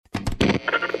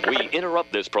We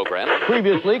interrupt this program.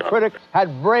 Previously, critics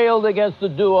had railed against the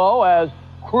duo as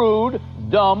crude,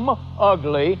 dumb,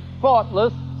 ugly,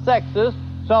 thoughtless, sexist,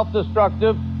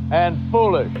 self-destructive, and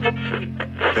foolish.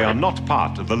 They are not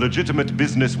part of the legitimate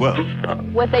business world.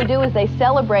 What they do is they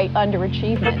celebrate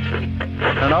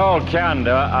underachievement. In all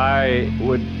candor, I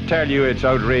would tell you it's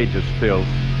outrageous filth.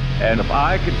 And if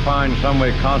I could find some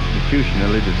way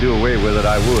constitutionally to do away with it,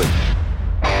 I would.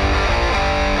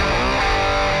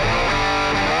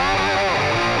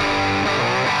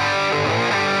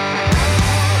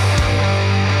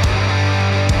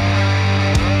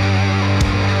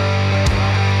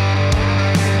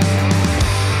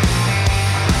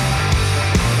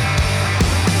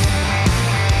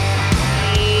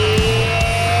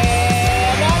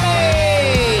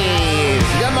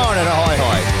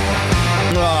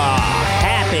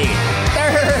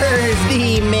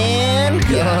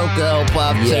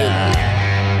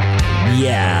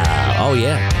 Yeah. Oh,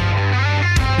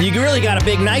 yeah. You really got a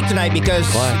big night tonight because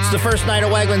it's the first night of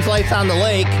Wegmans Lights on the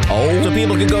Lake. Oh. So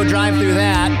people can go drive through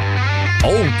that.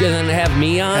 Oh, and then have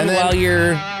me on while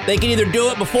you're... They can either do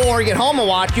it before, get home and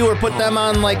watch you, or put them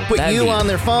on, like, put you on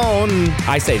their phone.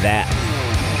 I say that.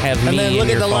 Have me and then look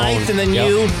at the phone. lights, and then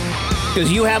you... Because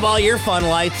you have all your fun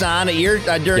lights on at your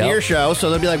during your show, so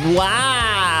they'll be like,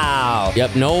 wow.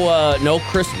 Yep, no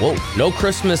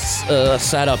Christmas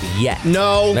setup yet.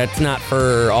 No. That's not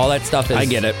for... All that stuff I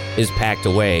get it. Is packed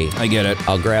away. I get it.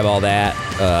 I'll grab all that.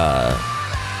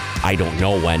 I don't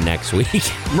know when next week.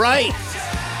 Right.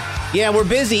 Yeah, we're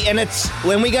busy, and it's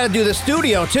when we got to do the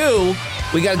studio, too.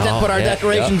 We got to put our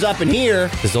decorations up in here.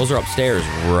 Because those are upstairs,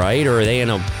 right? Or are they in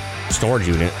a storage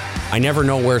unit? I never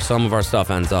know where some of our stuff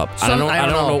ends up. I don't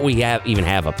know what we even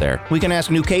have up there. We can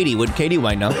ask new Katie. Would Katie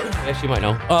might know? Yeah, she might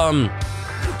know.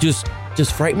 Does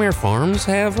Frightmare Farms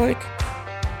have, like,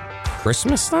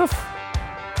 Christmas stuff?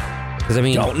 Because, I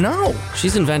mean... Don't know.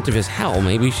 She's inventive as hell.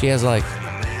 Maybe she has, like,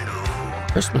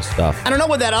 Christmas stuff. I don't know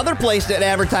what that other place that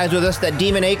advertised with us, that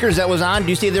Demon Acres that was on. Do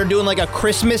you see they're doing, like, a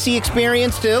Christmassy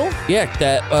experience, too? Yeah,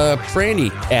 that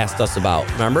Brandy asked us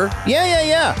about. Remember?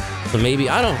 Yeah. So maybe...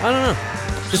 I don't know.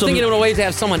 Just thinking of a way to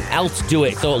have someone else do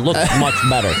it so it looks much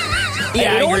better.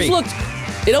 Yeah, it always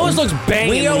looks banging.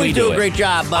 We always do a great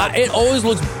job, but it always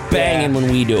looks banging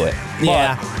when we do it.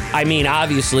 Yeah. But, I mean,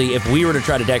 obviously, if we were to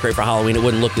try to decorate for Halloween, it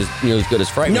wouldn't look as good as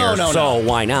Frightmare. No. So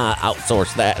why not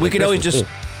outsource that? We could always just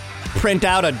print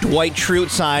out a Dwight Schrute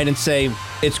sign and say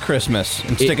it's Christmas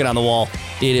and stick it on the wall.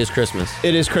 It is Christmas.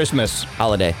 It is Christmas.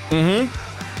 Holiday.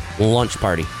 Mm-hmm. Lunch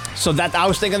party. So that I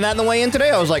was thinking that on the way in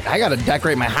today. I was like, I got to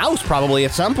decorate my house probably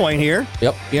at some point here.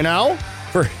 Yep. You know?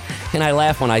 And I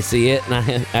laugh when I see it,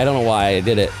 and I don't know why I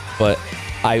did it, but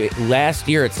I last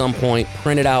year at some point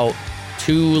printed out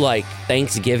 2 like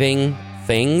Thanksgiving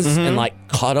things and like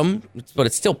cut them, but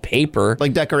it's still paper.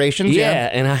 Like decorations? Yeah,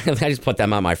 and I just put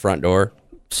them on my front door.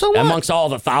 So what? Amongst all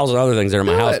the 1,000 other things that are in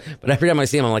my house. But every time I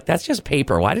see them, I'm like, that's just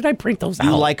paper. Why did I print those out?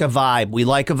 You like a vibe. We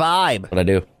like a vibe. But I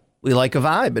do. We like a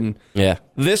vibe. And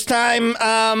this time,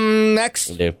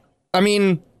 next, I do. I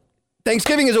mean,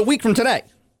 Thanksgiving is a week from today.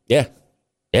 Yeah.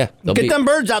 Get them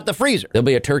birds out the freezer. There'll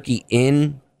be a turkey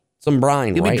in some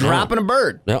brine. You'll be dropping a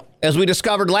bird. Yep. As we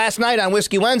discovered last night on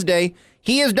Whiskey Wednesday,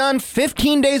 he has done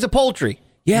 15 days of poultry.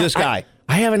 Yeah, this guy.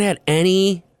 I haven't had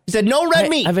any. He said no red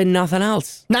meat. I've had nothing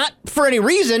else. Not for any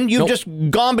reason. You've just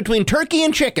gone between turkey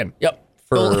and chicken. Yep.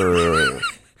 For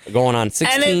going on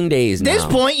 16 days now. At this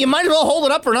point, you might as well hold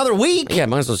it up for another week. Yeah,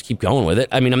 might as well just keep going with it.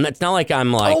 I mean, it's not like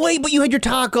I'm like... Oh, wait, but you had your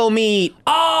taco meat.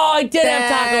 Oh, I did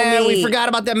have taco meat. We forgot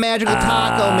about that magical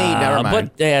taco meat. Never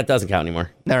mind. But it doesn't count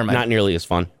anymore. Never mind. Not nearly as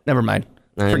fun. Never mind.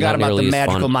 Forgot about the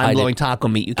magical, mind-blowing taco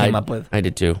meat you came up with. I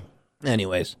did too.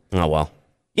 Anyways. Oh, well.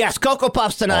 Yes, Cocoa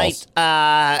Puffs tonight.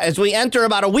 As we enter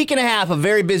about a week and a half of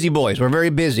very busy boys. We're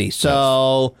very busy.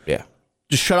 So,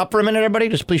 just shut up for a minute, everybody.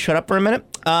 Just please shut up for a minute.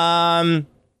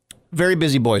 Very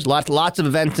busy boys. Lots of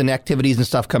events and activities and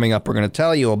stuff coming up we're going to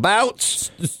tell you about.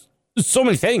 So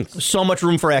many things. So much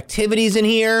room for activities in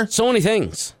here. So many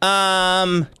things.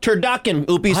 Turducken.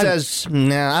 Oopie says,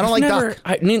 nah, I don't like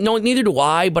duck. No, neither do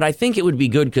I, but I think it would be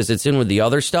good because it's in with the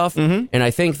other stuff. Mm-hmm. And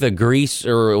I think the grease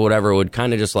or whatever would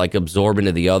kind of just like absorb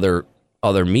into the other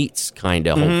meats, kind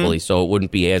of, hopefully, so it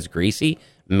wouldn't be as greasy.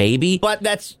 Maybe. But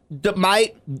that's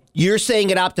you're saying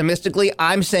it optimistically.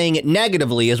 I'm saying it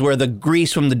negatively, is where the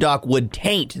grease from the duck would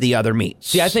taint the other meats.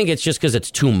 See, I think it's just because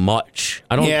it's too much.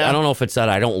 I don't know if it's that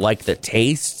I don't like the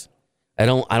taste. I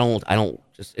don't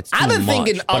just, it's too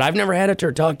much. But I've never had a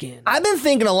turducken. I've been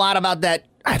thinking a lot about that.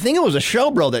 I think it was a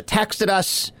show bro that texted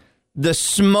us the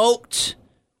smoked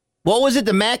What was it?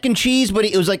 The mac and cheese, but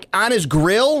it was like on his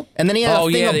grill, and then he had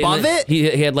a thing above it? He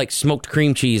had like smoked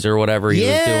cream cheese or whatever he was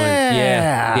doing.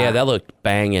 Yeah, that looked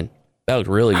banging. That looked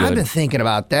really good. I've been thinking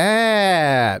about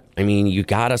that. I mean, you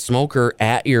got a smoker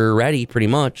at your ready, pretty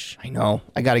much. I know.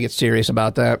 I got to get serious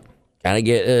about that. Got to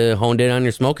get honed in on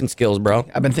your smoking skills, bro.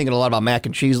 I've been thinking a lot about mac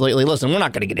and cheese lately. Listen, we're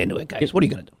not going to get into it, guys. What are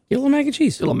you going to do? Get a little mac and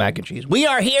cheese. A little mac and cheese. We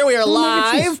are here. We are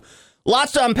live.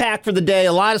 Lots to unpack for the day.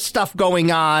 A lot of stuff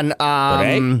going on.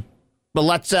 But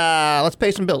let's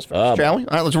pay some bills first, shall we?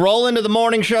 All right, let's roll into the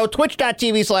morning show.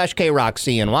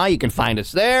 Twitch.tv/KRockCNY. You can find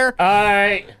us there. All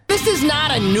right. This is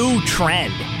not a new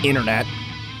trend, Internet.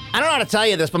 I don't know how to tell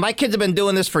you this, but my kids have been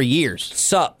doing this for years.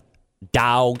 Sup,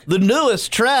 dog? The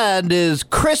newest trend is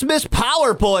Christmas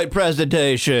PowerPoint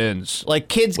presentations. Like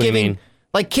kids giving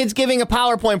a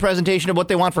PowerPoint presentation of what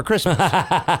they want for Christmas.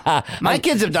 My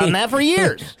kids have done that for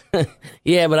years.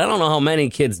 Yeah, but I don't know how many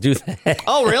kids do that.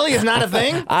 Oh, really? It's not a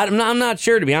thing? I'm not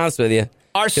sure, to be honest with you.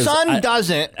 Our son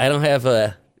doesn't. I don't have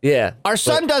a... Yeah. Our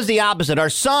son does the opposite. Our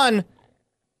son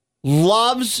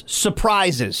loves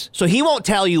surprises, so he won't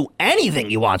tell you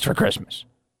anything he wants for Christmas,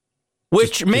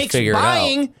 which makes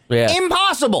buying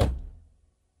impossible.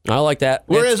 I like that.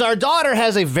 Whereas our daughter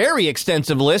has a very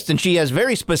extensive list, and she has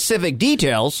very specific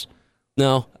details.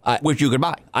 No, which you could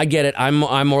buy. I get it.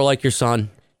 I'm more like your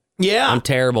son. Yeah, I'm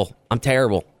terrible. I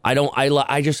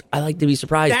like to be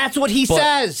surprised. That's what he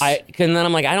says. And then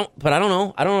I'm like, I don't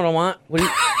know. I don't know what I want. What do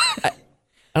you?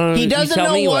 I don't know. He doesn't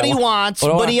know what he wants,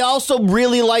 but he also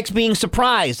really likes being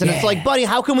surprised. And it's like, buddy,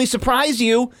 how can we surprise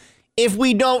you if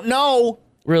we don't know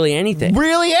really anything?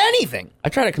 I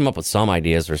try to come up with some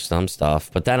ideas or some stuff,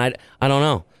 but then I don't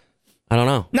know.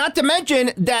 Not to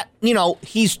mention that,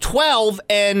 he's 12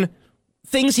 and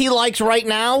things he likes right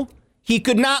now, he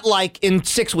could not like in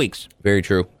 6 weeks. Very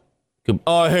true.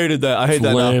 Oh, I hated that. I hate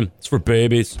that now. It's for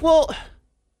babies. Well,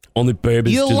 only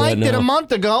babies you do liked that now. It a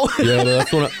month ago. Yeah,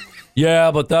 that's what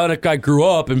yeah, but then I grew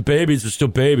up and babies are still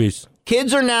babies.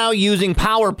 Kids are now using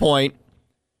PowerPoint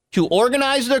to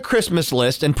organize their Christmas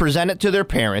list and present it to their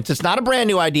parents. It's not a brand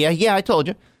new idea. Yeah, I told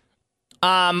you.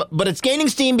 But it's gaining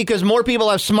steam because more people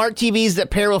have smart TVs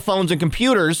that pair with phones and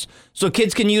computers, so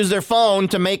kids can use their phone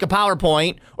to make a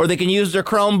PowerPoint, or they can use their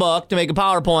Chromebook to make a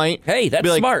PowerPoint. Hey, that's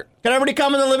smart. Can everybody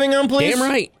come in the living room, please? Damn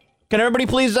right. Can everybody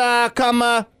please come?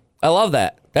 I love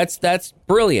that. That's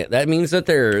brilliant. That means that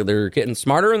they're getting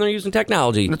smarter and they're using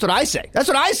technology. That's what I say.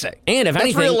 And if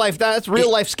anything, that's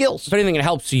real life skills. If anything, it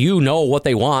helps you know what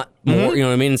they want more. You know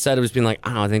what I mean? Instead of just being like,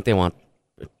 I think they want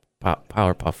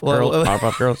Powerpuff Girls.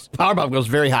 Powerpuff Girls. Powerpuff Girls.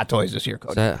 Very hot toys this year,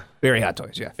 Cody. Very hot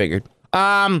toys. Yeah, figured.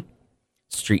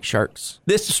 Street Sharks.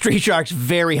 This Street Sharks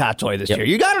very hot toy this year.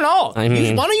 You got it all. Why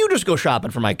don't you just go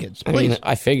shopping for my kids, please?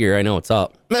 I figure I know what's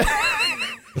up.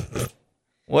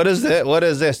 What is it? What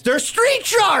is this? They're Street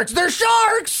Sharks! They're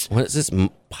sharks! What is this?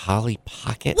 Polly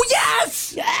Pocket? Well,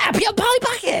 yes! Yeah, Polly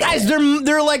Pocket! Guys,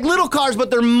 they're like little cars,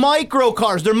 but they're micro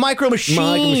cars. They're micro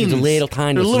machines. Little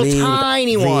tiny ones. They're little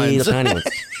tiny ones.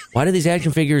 Why do these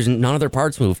action figures, none of their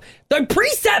parts move? They're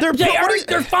preset!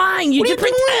 They're fine! You just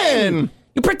pretend!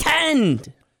 You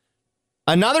pretend!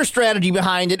 Another strategy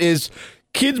behind it is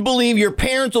kids believe your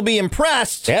parents will be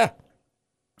impressed. Yeah.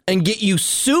 And get you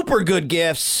super good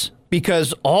gifts.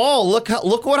 Because, look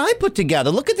what I put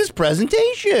together. Look at this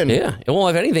presentation. Yeah. Well,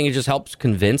 if anything, it just helps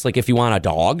convince. Like, if you want a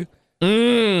dog,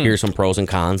 here's some pros and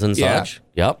cons and such.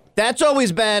 Yep. That's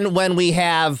always been when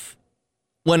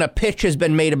a pitch has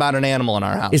been made about an animal in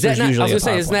our house. Is that not, I was going to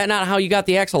say, isn't that not how you got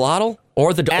the axolotl?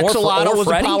 Or the axolotl was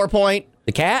Freddy? a PowerPoint.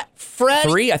 The cat? Fred.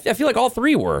 3? I feel like all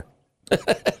 3 were.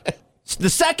 The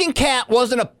second cat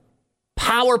wasn't a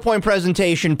PowerPoint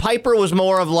presentation. Piper was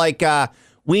more of like,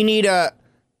 we need a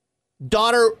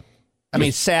daughter. I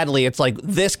mean, sadly, it's like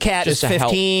this cat is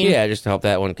 15. Just to help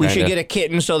that one. We should get a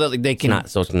kitten so that they can.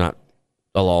 It's not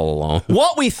all alone.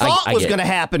 What we thought was going to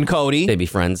happen, Cody. They'd be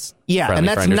friends. Yeah, and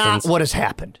that's not what has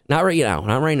happened. Not right now.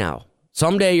 Not right now.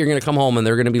 Someday you're going to come home and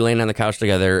they're going to be laying on the couch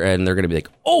together and they're going to be like,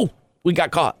 "Oh, we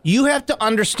got caught." You have to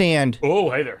understand.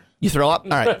 Oh, hey there. You throw up? All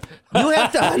right. You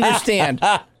have to understand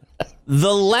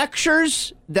the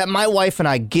lectures that my wife and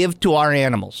I give to our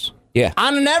animals. Yeah.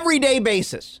 On an everyday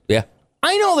basis. Yeah.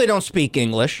 I know they don't speak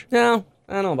English. No,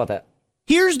 I don't know about that.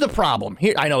 Here's the problem.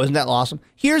 I know, isn't that awesome?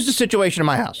 Here's the situation in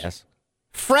my house. Yes.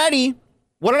 Freddie,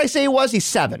 what did I say he was? He's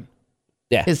 7.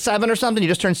 Yeah. He's 7 or something. He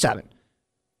just turned 7.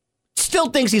 Still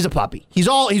thinks he's a puppy. He's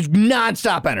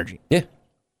nonstop energy. Yeah.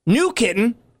 New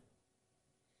kitten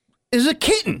is a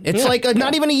kitten. It's like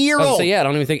not even a year old. So I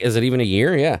don't even think, is it even a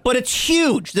year? Yeah. But it's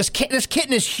huge. This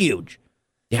kitten is huge.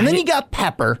 Yeah, and then you got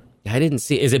Pepper. I didn't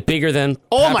see. Is it bigger than Pepper?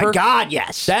 Oh my God,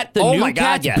 yes. The new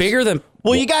cat's bigger than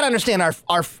Well, you got to understand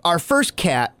our first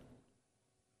cat.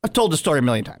 I've told the story a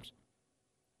million times.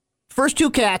 First two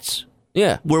cats.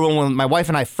 Yeah. Were when my wife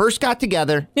and I first got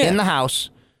together in the house.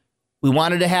 We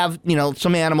wanted to have,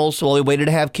 some animals, so we waited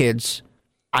to have kids.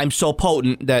 I'm so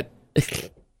potent that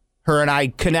her and I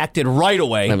connected right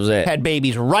away. That was it. Had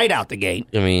babies right out the gate.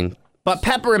 I mean. But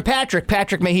Pepper and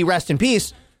Patrick, may he rest in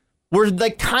peace, were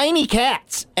like tiny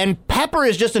cats. And Pepper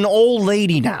is just an old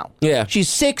lady now. Yeah. She's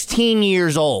 16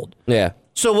 years old. Yeah.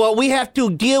 So what we have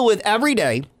to deal with every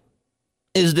day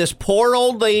is this poor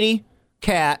old lady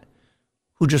cat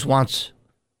who just wants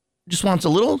a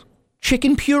little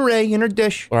chicken puree in her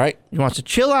dish. All right. She wants to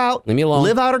chill out. Leave me alone.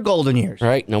 Live out her golden years. All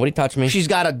right. Nobody touch me. She's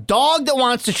got a dog that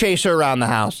wants to chase her around the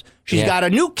house. She's got a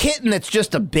new kitten that's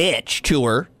just a bitch to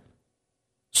her.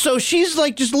 So she's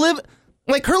like,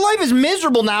 her life is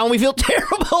miserable now, and we feel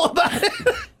terrible about it.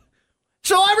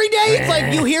 So every day it's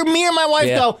like you hear me or my wife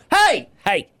go,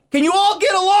 hey, can you all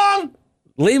get along?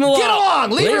 Leave him alone. Get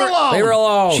along. Leave her alone. Leave her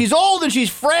alone. She's old and she's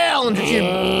frail and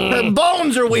her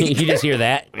bones are weak. You just hear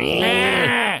that.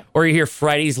 Or you hear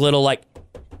Freddy's little,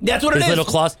 that's what it is. Little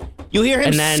claws. You hear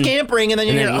him scampering and then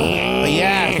you hear,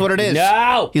 yeah, that's what it is.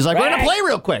 No. He's like, we're going to play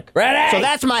real quick. Ready. So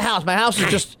that's my house. My house is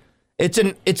just,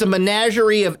 it's a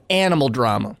menagerie of animal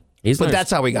drama. But that's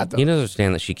how we got them. He doesn't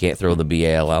understand that she can't throw the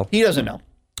BALL. He doesn't know.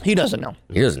 He doesn't know.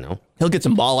 He'll get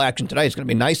some ball action today. It's going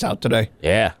to be nice out today.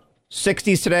 Yeah.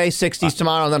 60s today, 60s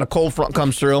tomorrow, and then a cold front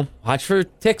comes through. Watch for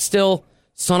ticks still.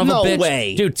 Son of a bitch. No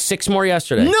way. Dude, 6 more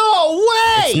yesterday. No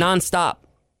way! It's nonstop.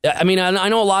 I mean, I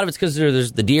know a lot of it's because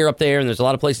there's the deer up there and there's a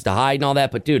lot of places to hide and all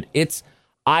that, but dude,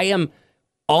 I'm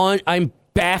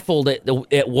baffled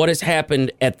at what has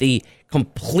happened at the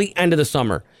complete end of the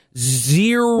summer.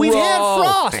 Zero. We've had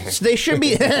frosts. They should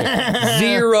be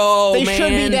zero. They should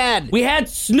be dead. We had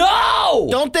snow.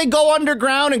 Don't they go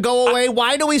underground and go away?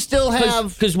 Why do we still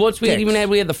have? Because once we had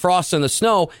the frost and the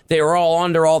snow, they were all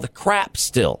under all the crap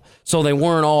still. So they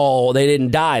weren't all. They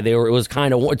didn't die. It was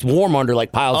kind of. It's warm under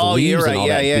like piles of leaves you're right. and all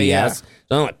that BS. Yeah. So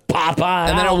I'm like pop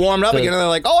on. And then it warmed up again. And they're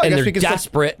like, I guess we can.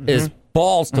 Desperate as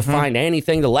balls to find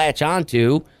anything to latch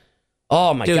onto.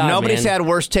 Oh my god, dude! Nobody's had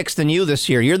worse ticks than you this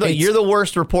year. You're the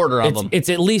worst reporter of them. It's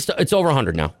at least over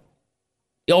 100 now.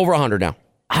 Over 100 now.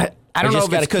 I don't know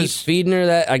if it's because keep feeding her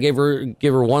that. I give her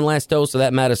one last dose of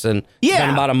that medicine. Yeah, it's been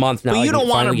about a month now. But you don't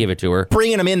want to give it to her.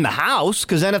 Bringing them in the house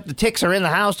because then if the ticks are in the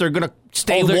house, they're gonna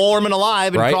stay warm and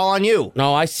alive and crawl on you.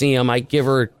 No, I see them. I give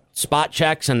her spot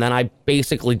checks and then I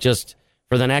basically just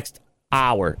for the next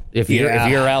hour. If you're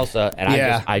Elsa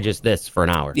and I just this for an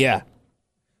hour. Yeah.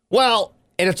 Well.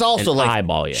 And it's also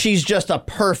eyeball you. She's just a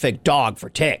perfect dog for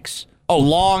ticks. Oh,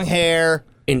 long hair.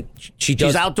 And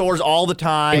she's outdoors all the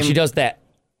time. And she does that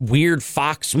weird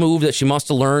fox move that she must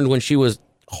have learned when she was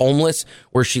homeless,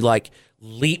 where she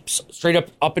leaps straight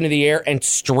up into the air and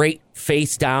straight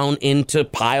face down into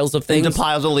piles of things. Into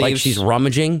piles of leaves. Like she's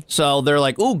rummaging. So they're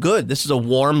like, ooh, good. This is a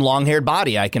warm, long-haired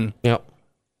body. I can... Yep.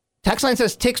 Text line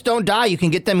says ticks don't die. You can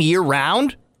get them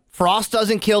year-round. Frost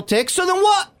doesn't kill ticks. So then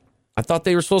what? I thought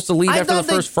they were supposed to leave after the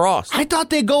first frost. I thought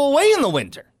they'd go away in the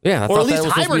winter. Yeah, I thought that was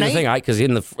supposed to be the thing. Because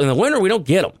in the winter we don't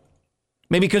get them.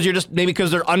 Maybe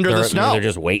because they're under the snow. They're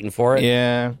just waiting for it.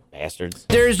 Yeah, bastards.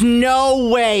 There's no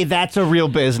way that's a real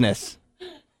business.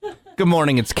 Good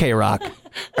morning, it's K-Rock.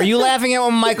 Are you laughing at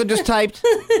what Michael just typed?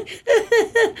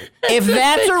 If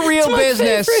that's a real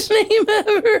business, name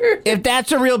ever. If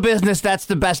that's a real business, that's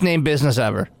the best named business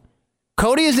ever.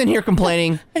 Cody is in here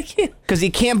complaining because he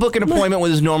can't book an appointment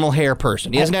with his normal hair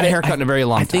person. He hasn't got a haircut in a very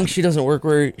long time. I think she doesn't work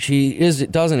where she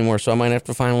does anymore, so I might have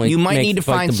to finally. You might need to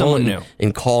find someone new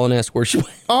and call and ask where she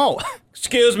went. Oh,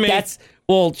 excuse me.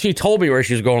 She told me where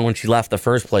she was going when she left the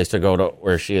first place to go to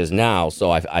where she is now.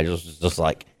 So I just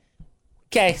like,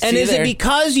 okay. And is it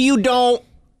because you don't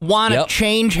want to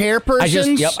change hair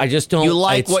persons? I just don't. You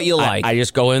like what you like. I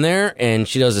just go in there and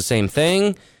she does the same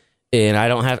thing. And I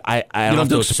don't have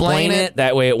to explain it.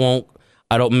 That way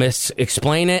I don't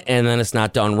explain it, and then it's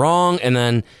not done wrong, and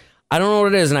then I don't know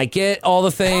what it is. And I get all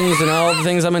the things and all the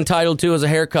things I'm entitled to as a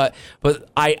haircut, but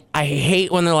I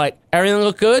hate when they're like, everything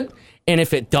look good? And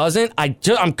if it doesn't, I'm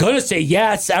going to say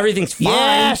yes, everything's fine.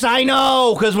 Yes, I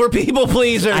know, because we're people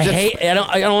pleasers. I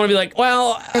don't want to be like,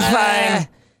 well, it's fine.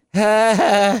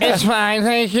 It's fine,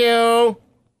 thank you.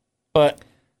 But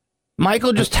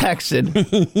Michael just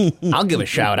texted. I'll give a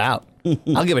shout out.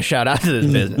 I'll give a shout out to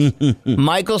this business.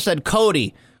 Michael said,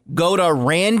 Cody, go to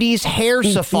Randy's Hair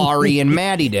Safari in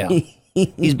Mattydale.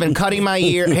 He's been cutting my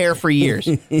hair for years.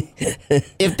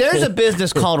 If there's a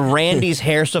business called Randy's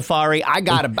Hair Safari, I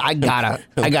gotta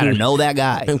know that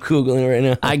guy. I'm Googling right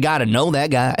now. I gotta know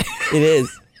that guy. It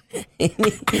is. And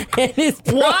his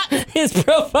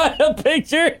profile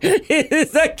picture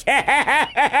is a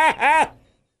cat.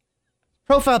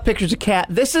 Profile picture's a cat.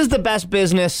 This is the best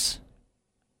business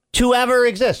to ever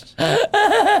exist.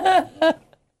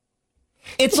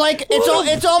 It's like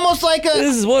it's almost like a.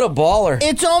 This is what a baller.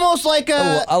 It's almost like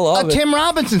I love it. Tim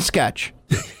Robinson sketch.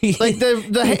 Like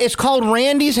it's called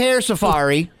Randy's Hair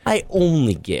Safari. I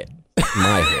only get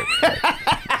my hair.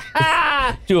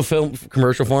 Do a film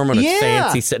commercial for him when it's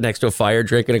fancy, sitting next to a fire,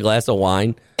 drinking a glass of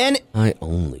wine. And I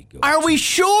only go. Are we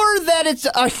sure that it's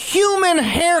a human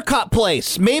haircut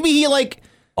place? Maybe he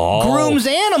grooms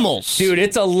animals. Dude,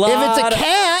 it's a lot. If it's a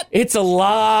cat, it's a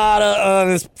lot of on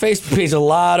his Facebook page. A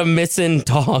lot of missing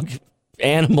dog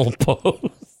animal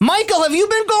posts. Michael, have you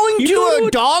been going to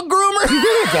a dog groomer? You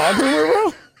go to a dog groomer,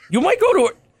 bro? You might go to a.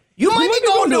 You might be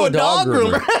going to a dog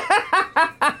groomer.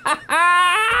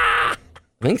 I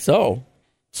think so.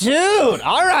 Dude,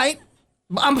 all right.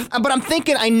 But I'm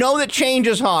thinking, I know that change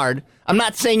is hard. I'm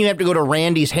not saying you have to go to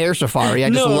Randy's Hair Safari. I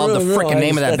just love the frickin'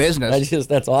 name of that business.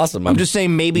 That's awesome. I'm just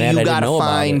saying maybe you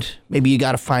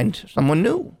gotta find someone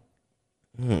new.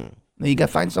 You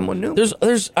gotta find someone new. There's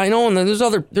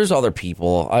other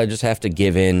people. I just have to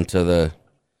give in to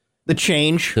the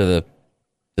change, to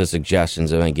the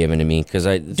suggestions that are given to me, because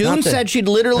Dune said she'd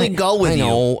literally go with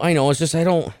you. I know. It's just I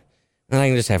don't. And I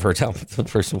can just have her tell the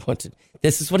person what to.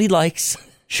 This is what he likes.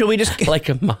 Should we just like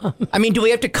a mom? I mean, do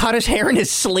we have to cut his hair in his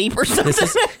sleep or something?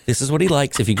 This is what he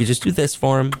likes. If you could just do this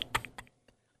for him.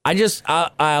 I'll Mom,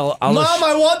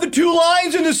 I want the 2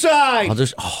 lines in the side.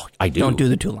 I do. Don't do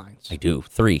the 2 lines. I do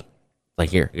 3. Like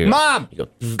here. Mom, can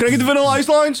I get the Vanilla Ice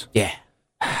lines? Yeah.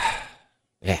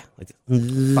 Yeah.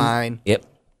 Fine. Yep.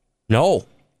 No.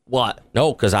 What?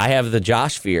 No, because I have the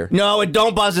Josh fear. No,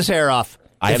 don't buzz his hair off.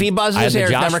 If he buzzes his hair,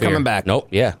 it's never coming back. Nope.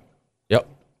 Yeah. Yep.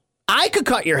 I could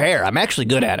cut your hair. I'm actually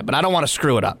good at it, but I don't want to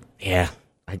screw it up. Yeah.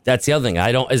 That's the other thing.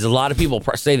 As a lot of people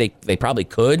say they probably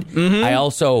could. Mm-hmm. I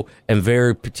also am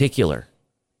very particular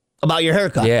about your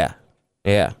haircut. Yeah.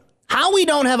 Yeah. How we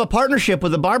don't have a partnership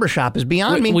with a barbershop is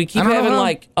beyond me. We keep having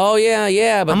but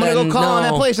I'm going to go call on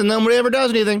that place and nobody ever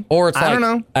does anything. Or it's I don't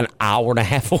know. An hour and a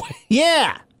half away.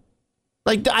 Yeah.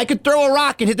 Like I could throw a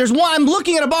rock and hit. There's one. I'm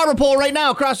looking at a barber pole right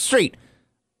now across the street.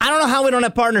 I don't know how we don't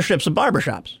have partnerships with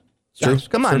barbershops. True.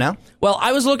 Come on now. Well,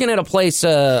 I was looking at a place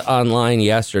online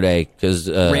yesterday because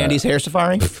Randy's Hair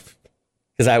Safari.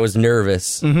 Because I was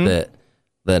nervous that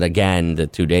again the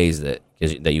 2 days that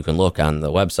you can look on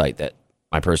the website that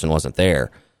my person wasn't there.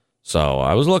 So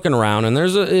I was looking around, and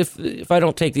there's if I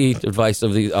don't take the advice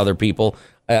of the other people,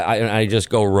 I just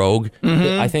go rogue.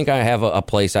 I think I have a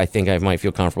place I think I might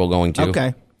feel comfortable going to.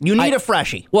 Okay. You need a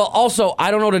freshie. Well, also, I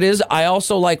don't know what it is. I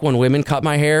also like when women cut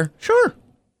my hair. Sure.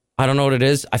 I don't know what it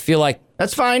is. I feel like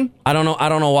that's fine. I don't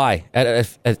know why.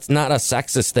 It's not a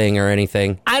sexist thing or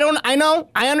anything. I know.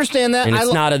 I understand that. And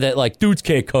it's not that like dudes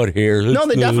can't cut hair. No,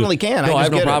 they definitely can. No, I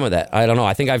have no problem with that. I don't know.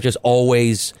 I think I've just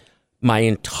always, my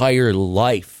entire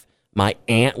life, my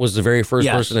aunt was the very first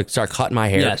person to start cutting my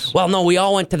hair. Yes. Well, no, we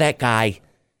all went to that guy.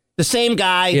 The same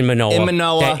guy in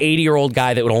Manoa. That 80-year-old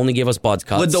guy that would only give us buzz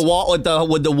cuts. With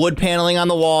the wood paneling on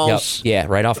the walls. Yep.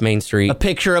 Yeah, right off Main Street. A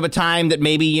picture of a time that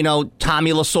maybe,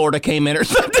 Tommy Lasorda came in or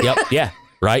something. Yep, yeah,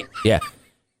 right, yeah.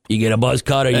 You get a buzz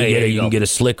cut or you can get a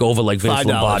slick over like Vince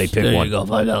Lombardi. Pick there one. You go,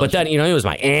 $5. But then, it was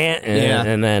my aunt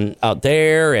and then out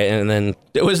there and then...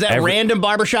 It was that random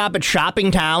barbershop at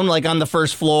Shopping Town, like on the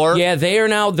first floor. Yeah,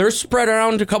 they're spread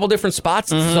around to a couple different spots,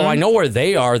 so I know where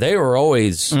they are. They were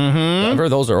always...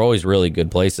 Those are always really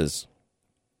good places.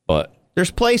 But...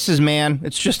 There's places, man.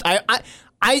 It's just...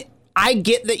 I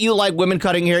get that you like women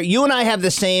cutting hair. You and I have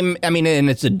the same, and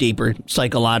it's a deeper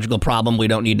psychological problem we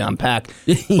don't need to unpack.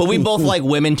 But we both like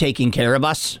women taking care of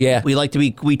us. Yeah.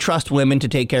 We trust women to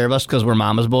take care of us because we're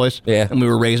mama's boys. Yeah. And we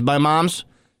were raised by moms.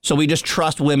 So we just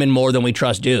trust women more than we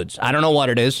trust dudes. I don't know what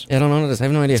it is. I don't know what it is. I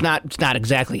have no idea. It's not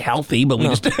exactly healthy, but we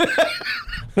just...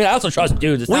 I also trust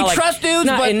dudes. We trust dudes,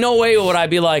 but... in no way would I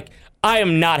be like... I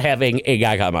am not having a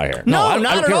guy cut my hair. No, I don't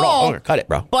not care at all. I'm gonna cut it,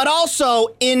 bro. But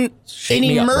also in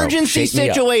emergency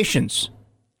situations,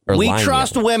 we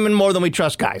trust women more than we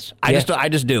trust guys. I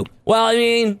just do. Well,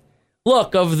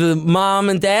 look, of the mom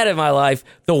and dad in my life,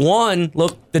 the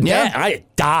dad, I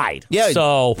died. Yeah,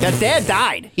 so that dad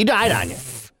died. He died on you.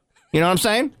 You know what I'm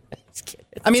saying?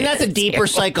 That's a deeper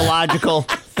psychological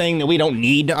thing that we don't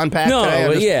need to unpack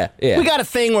today. Yeah. We got a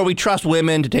thing where we trust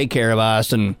women to take care of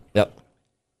us, and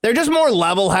they're just more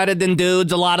level-headed than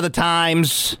dudes a lot of the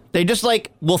times. They just,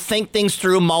 will think things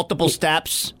through multiple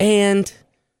steps. And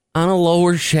on a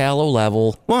lower, shallow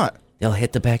level... What? They'll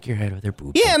hit the back of your head with their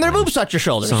boobs. Yeah, and their boobs touch your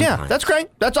shoulders. Sometimes. Yeah, that's great.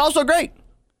 That's also great.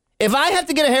 If I have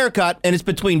to get a haircut and it's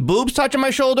between boobs touching my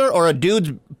shoulder or a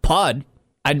dude's pud,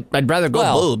 I'd rather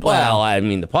go boobs. Well, I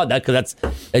mean the pud that's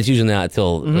usually not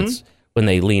until it's when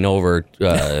they lean over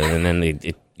and then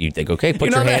you think, okay,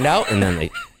 put your hand out, and then they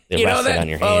rest it on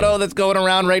your hand. Photo that's going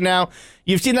around right now.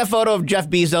 You've seen that photo of Jeff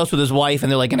Bezos with his wife,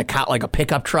 and they're like in a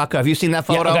pickup truck. Have you seen that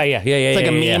photo? Yeah. It's like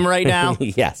a meme right now.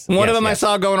 Yes. One of them I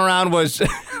saw going around was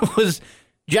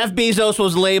Jeff Bezos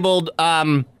was labeled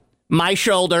my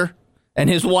shoulder, and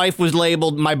his wife was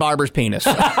labeled my barber's penis.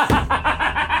 I'm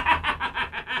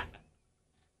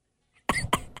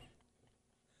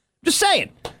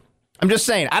just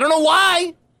saying. I don't know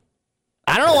why.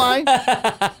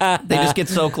 They just get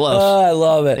so close. Oh, I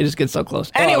love it. They just get so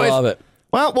close. Anyways, I love it.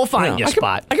 Well, we'll find you a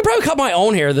spot. I could probably cut my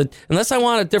own hair. Unless I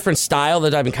want a different style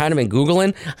that I've been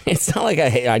Googling. It's not like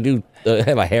I do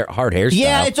have a hard hairstyle.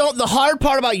 Yeah, the hard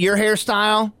part about your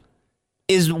hairstyle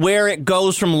is where it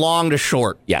goes from long to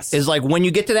short. Yes. Is like when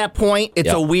you get to that point, it's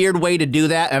a weird way to do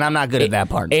that, and I'm not good at that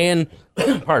part. And,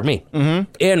 pardon me.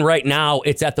 Mm-hmm. And right now,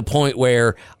 it's at the point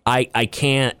where I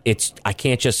can't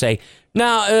just say,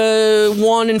 no,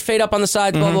 one and fade up on the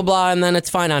sides, blah, blah, blah, and then it's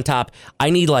fine on top. I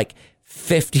need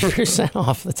 50%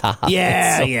 off the top.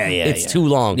 It's too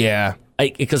long. Yeah.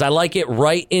 Because I like it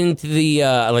right into the,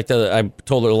 I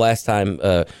told her the last time,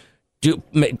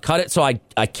 cut it so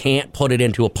I can't put it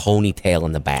into a ponytail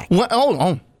in the back. What?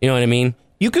 Oh. You know what I mean?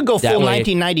 You could go full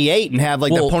 1998 and have the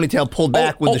ponytail pulled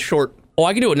back with the short. Oh,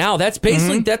 I can do it now. That's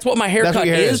basically, that's what my haircut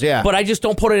is, yeah. But I just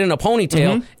don't put it in a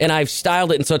ponytail, and I've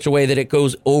styled it in such a way that it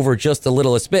goes over just the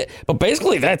littlest bit. But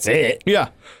basically, that's it. Yeah.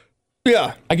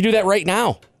 Yeah. I can do that right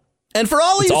now. And for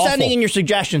all of you sending in your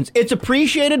suggestions, it's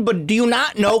appreciated, but do you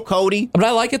not know Cody? But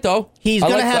I like it, though. He's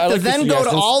going to have to then go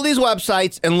to all these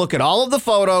websites and look at all of the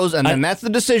photos, and then that's the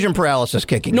decision paralysis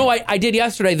kicking. No, I did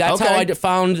yesterday. That's how I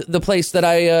found the place that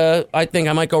I think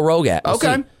I might go rogue at.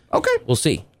 Okay. We'll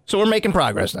see. So we're making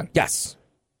progress then. Yes.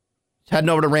 Heading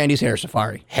over to Randy's Hair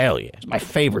Safari. Hell yeah. It's my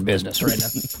favorite business right now.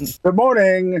 Good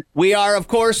morning. We are, of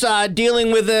course,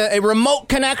 dealing with a remote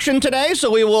connection today, so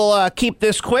we will keep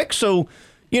this quick so,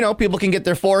 people can get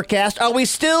their forecast. Are we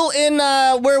still in,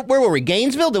 where were we?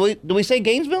 Gainesville? Do we say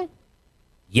Gainesville?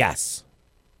 Yes.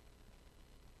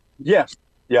 Yes.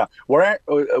 Yeah.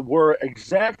 We're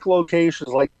exact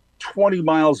locations 20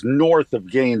 miles north of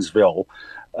Gainesville,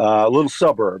 a little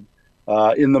suburb,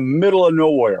 in the middle of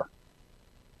nowhere.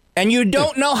 And you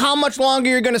don't know how much longer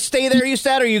you're going to stay there, you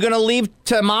said? Are you going to leave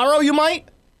tomorrow, you might?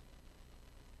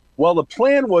 Well, the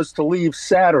plan was to leave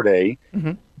Saturday,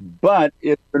 but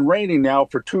it's been raining now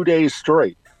for 2 days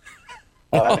straight.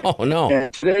 Oh, no.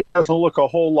 And today doesn't look a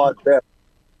whole lot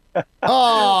better.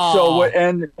 Oh. So,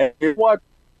 and what?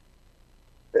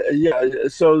 Yeah,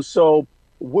 so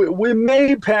we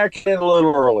may pack in a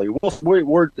little early.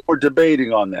 We're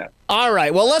debating on that. All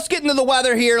right. Well, let's get into the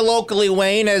weather here locally,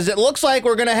 Wayne, as it looks like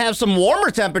we're going to have some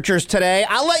warmer temperatures today.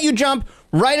 I'll let you jump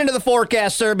right into the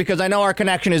forecast, sir, because I know our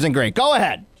connection isn't great. Go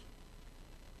ahead.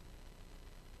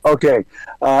 Okay.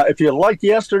 If you liked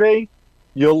yesterday,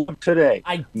 you'll love today.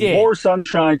 I did. More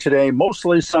sunshine today,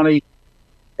 mostly sunny,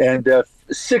 and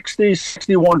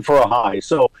 61 for a high.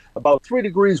 So about 3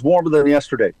 degrees warmer than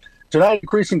yesterday. Tonight,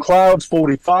 increasing clouds,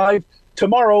 45.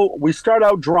 Tomorrow, we start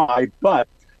out dry, but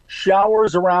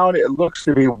showers around. It looks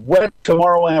to be wet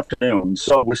tomorrow afternoon.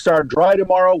 So we start dry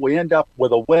tomorrow. We end up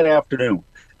with a wet afternoon.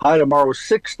 High tomorrow,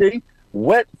 60.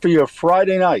 Wet for your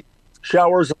Friday night.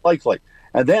 Showers likely.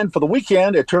 And then for the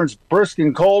weekend, it turns brisk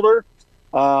and colder.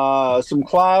 Some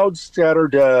clouds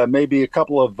scattered, maybe a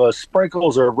couple of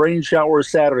sprinkles or rain showers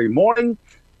Saturday morning.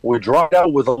 We dry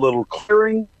out with a little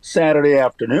clearing Saturday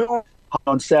afternoon.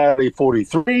 On Saturday,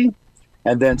 43.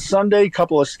 And then Sunday,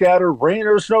 couple of scattered rain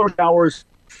or snow showers,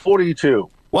 42.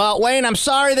 Well, Wayne, I'm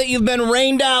sorry that you've been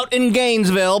rained out in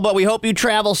Gainesville, but we hope you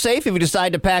travel safe if you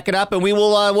decide to pack it up, and we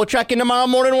will we'll check in tomorrow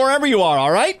morning wherever you are,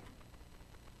 all right?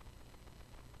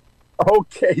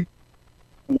 Okay.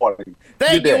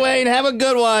 Thank you, Wayne. Have a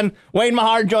good one. Wayne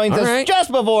Mahar joins us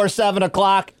just before 7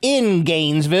 o'clock in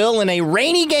Gainesville, in a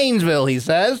rainy Gainesville, he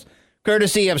says.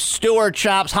 Courtesy of Stewart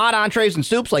Chops, hot entrees and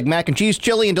soups like mac and cheese,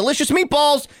 chili, and delicious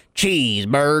meatballs,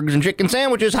 cheeseburgers, and chicken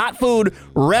sandwiches. Hot food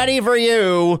ready for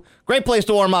you. Great place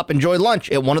to warm up. Enjoy lunch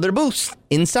at one of their booths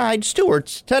inside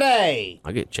Stewart's today.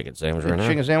 I'll get chicken sandwich right now.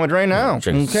 Chicken sandwich right now.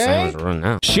 Chicken sandwich right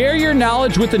now. Share your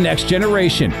knowledge with the next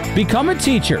generation. Become a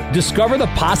teacher. Discover the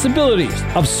possibilities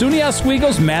of SUNY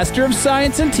Oswego's Master of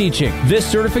Science in Teaching. This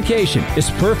certification is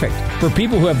perfect for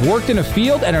people who have worked in a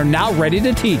field and are now ready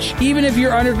to teach, even if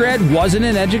your undergrad wasn't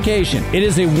in education. It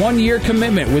is a 1-year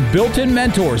commitment with built-in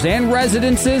mentors and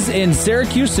residences classes in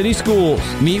Syracuse City Schools.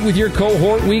 Meet with your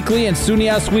cohort weekly in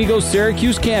SUNY Oswego's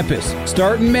Syracuse campus.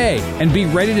 Start in May and be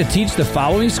ready to teach the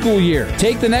following school year.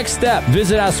 Take the next step.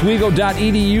 Visit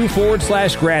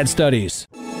oswego.edu/grad studies.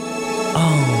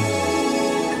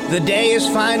 Oh, the day is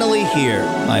finally here,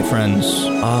 my friends.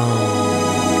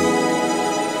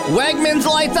 Wegmans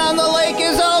Lights on the Lake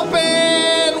is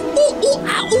open! Ooh, ooh,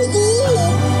 ah, ooh,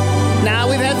 ooh. Now,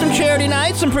 we've had some charity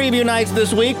nights, some preview nights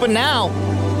this week, but now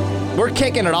we're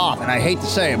kicking it off. And I hate to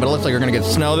say it, but it looks like we're going to get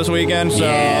snow this weekend. So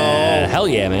yeah, hell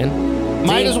yeah, man.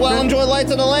 Might as well enjoy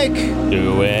Lights on the Lake.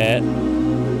 Do it.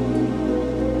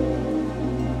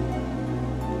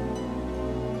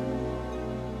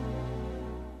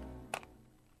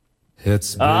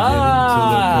 It's beginning to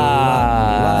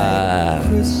look like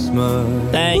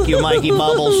Christmas. Thank you, Mikey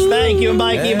Bubbles. Thank you,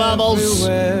 Mikey Bubbles.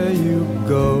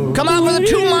 Come out for the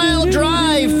 2-mile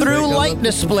drive through light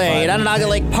display at Onondaga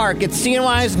Lake Park. It's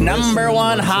CNY's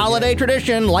 #1 holiday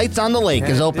tradition. Lights on the Lake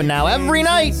is open now every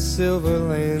night,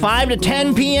 5 to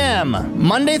 10 p.m.,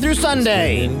 Monday through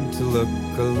Sunday.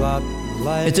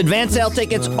 It's advance sale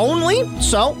tickets only,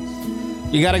 so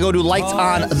you got to go to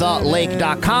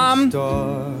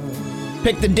lightsonTheLake.com.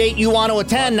 Pick the date you want to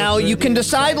attend. Now, you can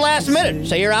decide last minute.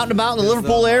 Say you're out and about in the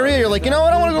Liverpool area. You're like, you know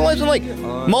what? I want to go to Lights on the Lake.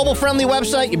 Mobile-friendly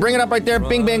website. You bring it up right there.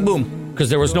 Bing, bang, boom.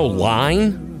 Because there was no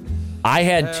line, I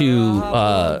had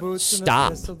to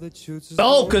stop.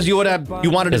 Oh, because you wanted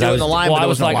to do it in the line, but there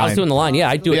was no line. I was doing the line. Yeah,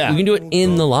 I do it. Yeah. You can do it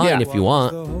in the line if you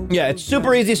want. Yeah, it's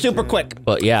super easy, super quick.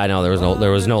 But yeah, I know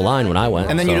there was no line when I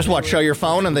went. And then you just show your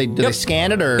phone, and they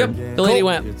scan it, or the lady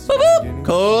went boop boop.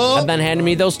 Cool. And then handed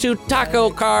me those 2 taco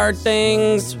card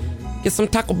things. Get some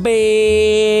Taco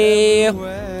Bay.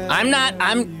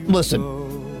 Listen.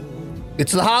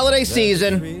 It's the holiday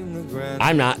season.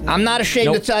 I'm not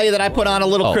ashamed to tell you that I put on a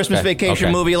little Christmas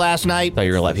Vacation movie last night. I thought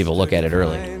you were going to let people look at it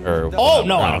early.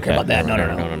 No, I don't care about that. No.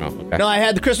 Okay. No, I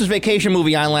had the Christmas Vacation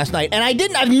movie on last night, and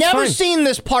I've never seen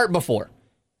this part before.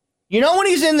 You know when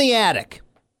he's in the attic?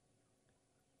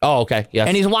 Oh, okay, yeah.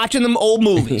 And he's watching them old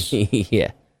movies.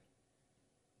 Yeah.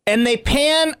 And they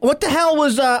pan, what the hell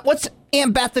was, what's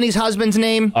Aunt Bethany's husband's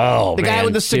name? Oh, the guy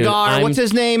with the cigar, what's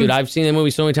his name? Dude, I've seen the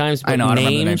movie so many times, but I know, I don't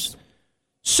remember the names.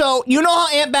 So, you know how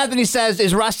Aunt Bethany says,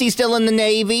 is Rusty still in the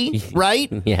Navy, right?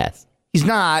 Yes. He's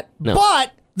not. No.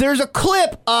 But there's a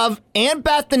clip of Aunt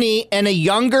Bethany and a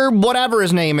younger, whatever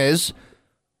his name is,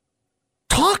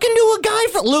 talking to a guy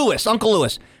from Uncle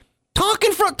Lewis,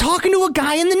 talking to a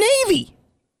guy in the Navy.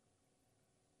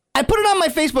 I put it on my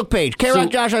Facebook page,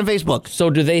 K-Rock Josh on Facebook. So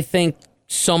do they think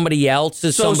somebody else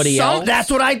is somebody else?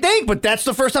 That's what I think, but that's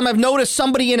the first time I've noticed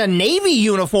somebody in a Navy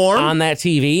uniform. On that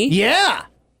TV? Yeah.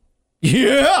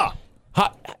 Yeah.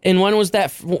 And when was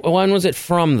that? When was it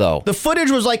from, though? The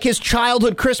footage was like his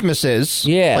childhood Christmases.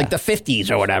 Yeah. Like the 50s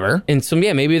or whatever. And so,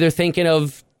 yeah, maybe they're thinking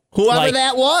of... whoever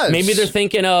that was. Maybe they're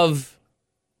thinking of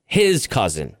his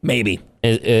cousin. Maybe.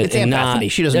 It's Aunt Bethany.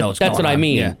 She doesn't know what's going on. That's what I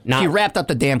mean. Yeah. She wrapped up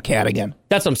the damn cat again.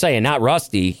 That's what I'm saying. Not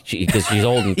Rusty, because she's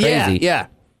old and crazy. Yeah.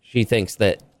 She thinks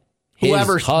that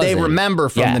whoever cousin, they remember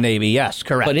from the Navy. Yes,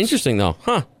 correct. But interesting, though.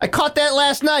 Huh. I caught that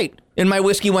last night in my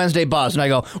Whiskey Wednesday buzz, and I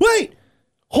go, wait,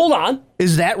 hold on.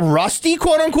 Is that Rusty,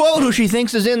 quote unquote, who she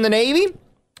thinks is in the Navy?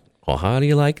 Well, how do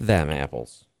you like them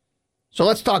apples? So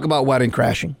let's talk about Wedding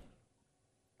Crashing.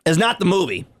 It's not the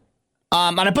movie.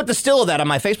 And I put the still of that on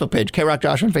my Facebook page, K-Rock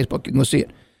Josh on Facebook. You can go see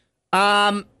it.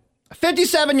 A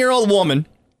 57-year-old woman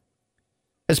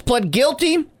has pled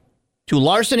guilty to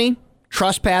larceny,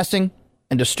 trespassing,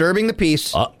 and disturbing the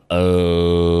peace.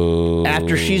 Uh-oh.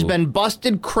 After she's been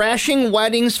busted crashing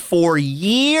weddings for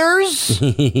years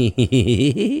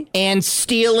and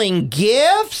stealing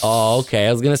gifts. Oh, okay.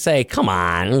 I was going to say, come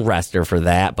on, arrest her for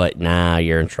that, but nah,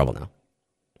 you're in trouble now.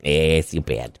 It's too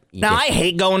bad. Now, I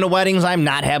hate going to weddings. I'm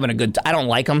not having a good time. I don't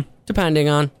like them. Depending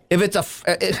on. If it's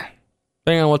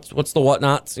depending on what's the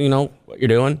whatnots, what you're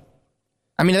doing.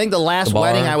 I mean, I think the last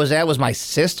wedding I was at was my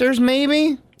sister's,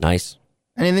 maybe. Nice.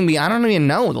 I don't even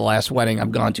know the last wedding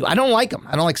I've gone to. I don't like them.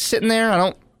 I don't like sitting there.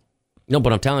 No,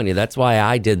 but I'm telling you, that's why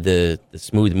I did the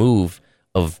smooth move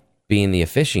of being the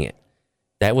officiant.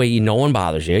 That way, no one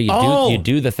bothers you. You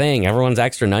do the thing. Everyone's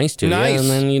extra nice to you, and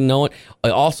then it.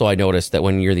 Also, I noticed that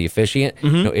when you're the officiant,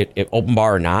 it open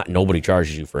bar or not, nobody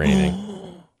charges you for anything.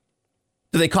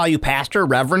 Do they call you pastor,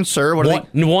 reverend, sir?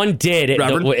 One did.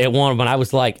 It one, but I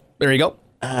was like, there you go.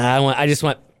 I just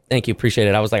went, thank you, appreciate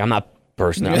it. I was like, I'm not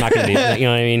person. I'm not going to be, you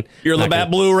know what I mean? You're Labatt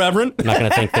Blue Reverend? I'm not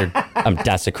going to think I'm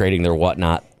desecrating their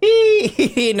whatnot.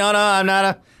 No, I'm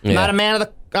not a man of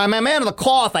the... I'm a man of the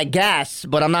cloth, I guess,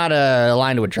 but I'm not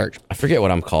aligned to a church. I forget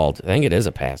what I'm called. I think it is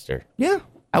a pastor. Yeah,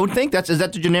 I would think is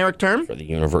that the generic term? For the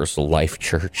Universal Life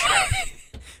Church.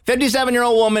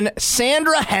 57-year-old woman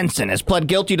Sandra Henson has pled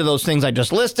guilty to those things I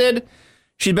just listed.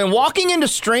 She's been walking into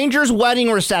strangers'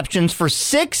 wedding receptions for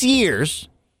 6 years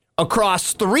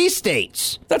across 3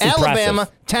 states. That's Alabama,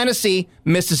 impressive. Tennessee,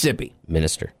 Mississippi.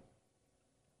 Minister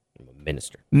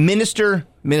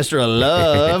of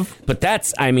love. But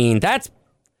that's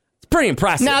pretty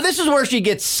impressive. Now, this is where she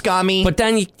gets scummy. But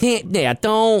then you can't,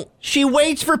 don't. She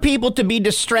waits for people to be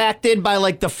distracted by,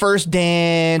 like, the first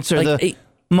dance or the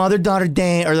mother-daughter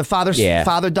dance or the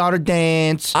father-daughter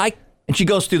dance. And she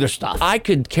goes through their stuff. I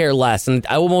could care less, and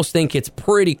I almost think it's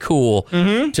pretty cool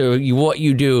to what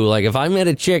you do. Like, if I met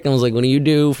a chick and was like, what do you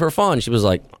do for fun? She was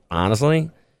like, honestly,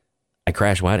 I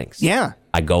crash weddings. Yeah.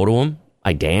 I go to them.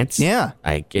 I dance. Yeah.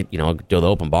 I get, do the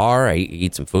open bar. I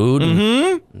eat some food.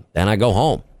 And then I go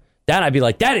home. Then I'd be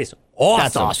like, that is awesome.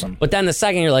 That's awesome. But then the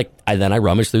second you're like, then I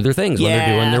rummage through their things when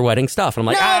they're doing their wedding stuff. And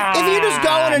I'm like, if you're just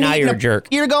going and now eating you're a jerk.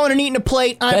 You're going and eating a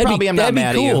plate, I'm not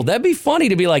mad at you. That'd be funny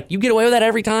to be like, you get away with that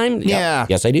every time? Yeah.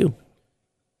 Yes, I do.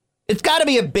 It's got to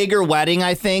be a bigger wedding,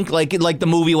 I think. Like the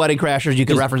movie Wedding Crashers, you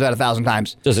could reference that 1,000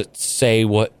 times. Does it say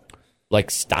what,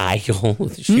 style?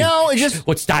 No, it just...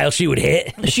 What style she would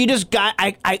hit? She just got...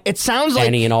 it sounds like...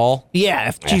 Any and all? Yeah,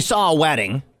 if she saw a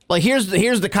wedding. Like, here's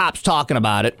the cops talking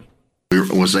about it.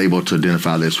 Was able to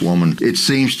identify this woman. It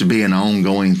seems to be an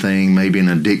ongoing thing, maybe an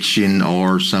addiction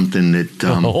or something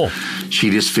that she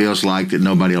just feels like that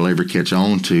nobody will ever catch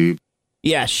on to.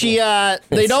 Yeah, she,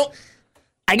 they don't,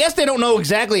 I guess they don't know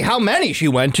exactly how many she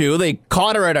went to. They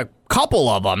caught her at a couple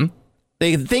of them.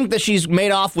 They think that she's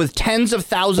made off with tens of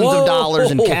thousands of dollars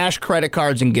in cash, credit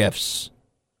cards, and gifts.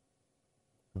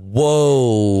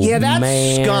 Whoa. Yeah,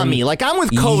 that's scummy. Like, I'm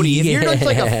with Cody. If you're just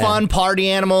like a fun party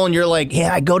animal and you're like,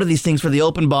 yeah, I go to these things for the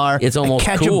open bar. It's almost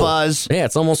catch cool. a buzz. Yeah,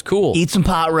 it's almost cool. Eat some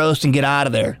pot roast and get out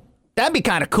of there. That'd be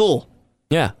kind of cool.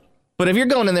 Yeah. But if you're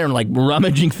going in there and like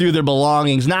rummaging through their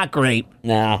belongings, not great.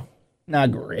 No.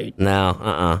 Not great.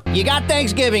 No, You got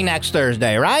Thanksgiving next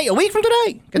Thursday, right? A week from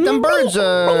today. Get them birds.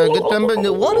 Get them birds.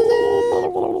 What is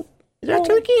it? Is there a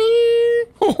turkey here?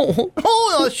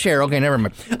 Oh, it's share. Okay, never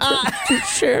mind.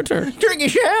 Share turkey. Turkey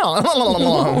shell.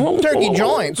 Turkey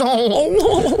joints.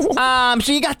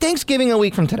 So you got Thanksgiving a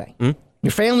week from today.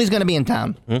 Your family's going to be in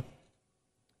town.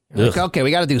 Like, okay,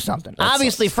 we got to do something. That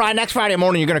Obviously, next Friday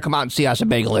morning, you're going to come out and see us at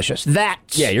Bagelicious.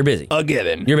 That's you're busy. A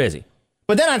given. You're busy.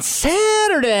 But then on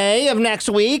Saturday of next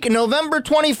week, November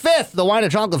 25th, the Wine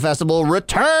and Chocolate Festival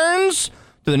returns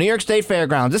to the New York State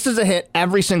Fairgrounds. This is a hit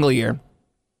every single year.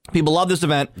 People love this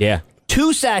event. Yeah.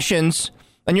 2 sessions,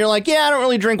 and you're like, yeah, I don't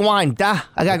really drink wine. I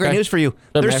got great news for you.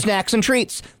 There's snacks and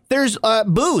treats. There's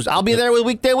booze. I'll be there with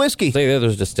Weekday Whiskey.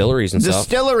 There's distilleries and stuff.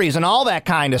 Distilleries and all that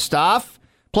kind of stuff.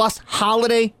 Plus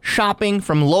holiday shopping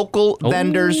from local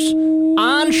vendors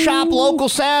on Shop Local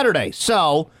Saturday.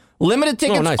 So limited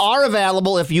tickets are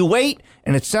available. If you wait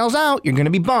and it sells out, you're going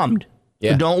to be bummed.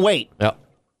 Yeah. So don't wait. Yep.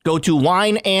 Go to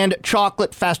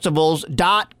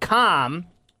wineandchocolatefestivals.com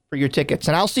for your tickets.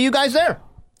 And I'll see you guys there.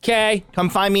 Okay. Come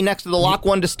find me next to the Lock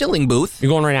 1 distilling booth. You're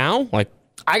going right now?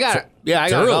 I got it. Yeah, I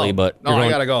got to go. It's early, but I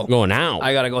got to go. Going now.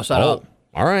 I got to go set up.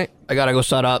 All right. I got to go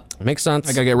set up. Makes sense.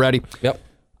 I got to get ready. Yep.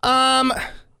 I'm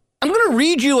going to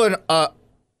read you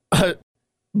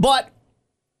but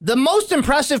the most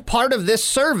impressive part of this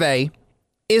survey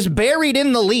is buried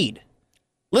in the lead.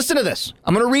 Listen to this.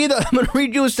 I'm going to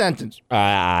read you a sentence.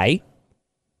 34%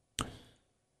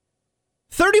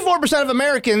 of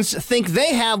Americans think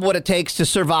they have what it takes to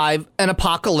survive an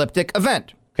apocalyptic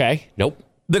event. Okay. Nope.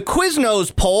 The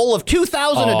Quiznos poll of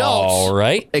 2,000 adults. All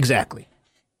right. Exactly.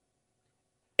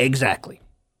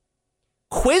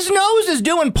 Quiznos is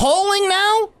doing polling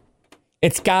now?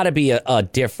 It's got to be a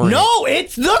different... No,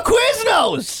 it's the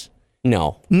Quiznos.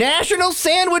 No. National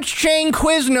sandwich chain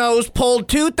Quiznos polled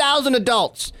 2,000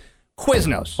 adults.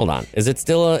 Quiznos. Hold on. Is it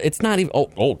still it's not even...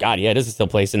 Oh, God, yeah, it is still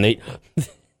place, and they're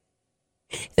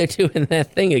doing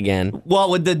that thing again. What,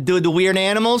 with the weird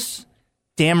animals?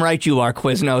 Damn right you are,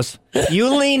 Quiznos.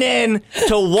 You lean in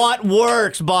to what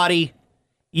works, buddy.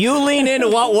 You lean into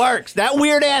what works. That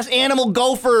weird-ass animal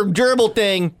gopher gerbil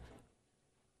thing.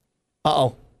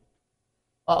 Uh-oh.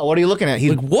 What are you looking at?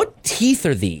 What teeth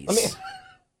are these?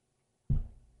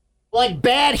 Like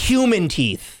bad human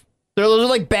teeth. Those are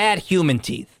like bad human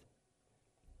teeth.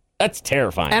 That's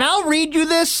terrifying. And I'll read you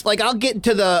this. I'll get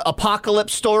into the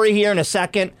apocalypse story here in a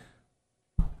second.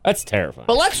 That's terrifying.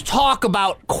 But let's talk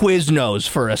about Quiznos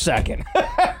for a second.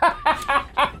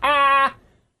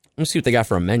 Let's see what they got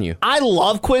for a menu. I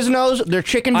love Quiznos. Their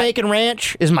chicken bacon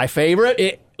ranch is my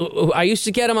favorite. I used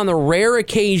to get them on the rare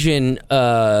occasion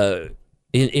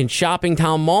in Shopping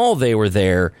Town Mall. They were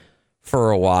there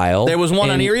for a while. There was one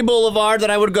on Erie Boulevard that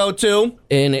I would go to.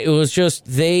 And it was just,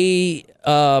 they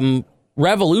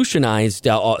revolutionized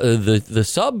the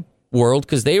sub world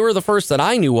because they were the first that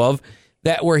I knew of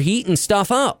that were heating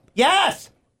stuff up. Yes.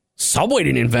 Subway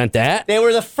didn't invent that. They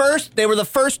were the first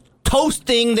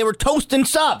toasting. They were toasting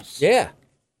subs. Yeah.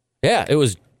 Yeah, it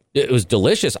was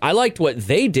delicious. I liked what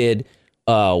they did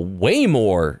way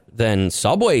more than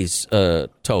Subway's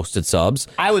toasted subs.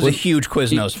 I was a huge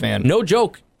Quiznos fan. No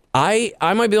joke. I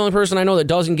might be the only person I know that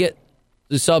doesn't get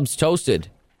the subs toasted.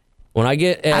 When I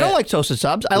get, I don't like toasted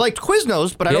subs. I liked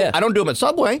Quiznos, but I don't do them at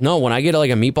Subway. No, when I get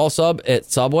like a meatball sub at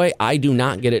Subway, I do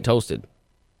not get it toasted.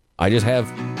 I just have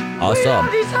a sub.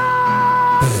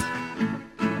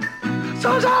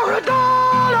 Subs are $1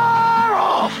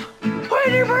 off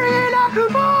when you bring in a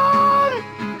coupon.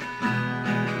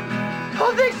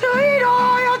 All things to eat,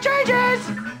 oil changes.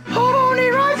 Home only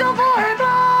runs on 4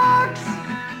 blocks.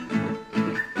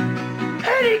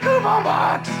 Any coupon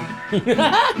box.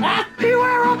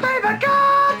 Beware of paper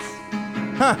cuts.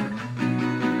 Huh.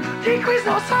 The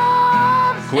Quiznos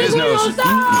subs. Quiznos.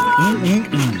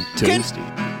 Tasty.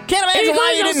 Can't imagine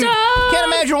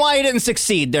why you didn't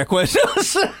succeed there,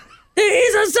 Quiznos.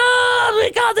 He's a sub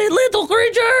because a little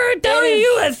creature telling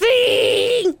you a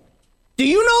thing. Do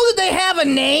you know that they have a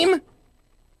name?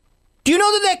 Do you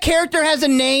know that character has a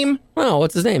name? Oh,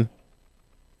 what's his name?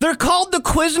 They're called the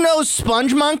Quiznos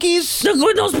Sponge Monkeys. The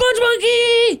Quiznos Sponge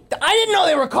Monkey! I didn't know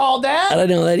they were called that. I didn't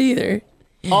know that either.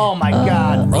 Oh, my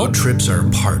God. Road trips are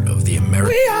part of the American...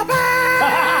 We are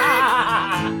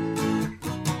back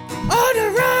on a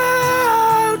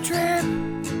road trip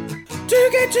to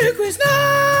get to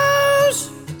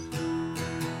Quiznos.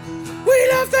 We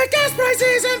love the gas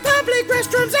prices and public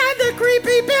restrooms and the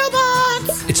creepy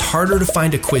billboards. It's harder to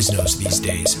find a Quiznos these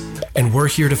days, and we're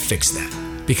here to fix that.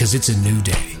 Because it's a new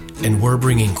day, and we're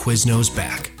bringing Quiznos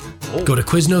back. Go to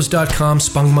Quiznos.com,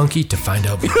 Spung Monkey, to find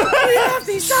out more. We have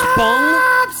these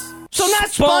subs. So not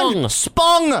Spung.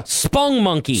 Spung. Spung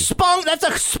Monkey. Spung. That's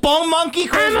a Spung Monkey,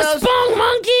 Quiznos. I'm a Spung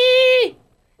Monkey.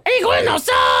 Hey, Quiznos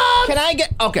subs. Can I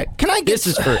get... This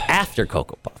is for after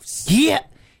Cocoa Puffs. Yeah.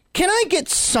 Can I get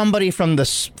somebody from the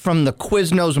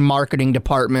Quiznos marketing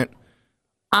department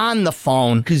on the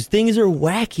phone? Because things are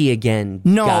wacky again,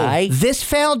 guy. This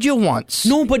failed you once.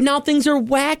 No, but now things are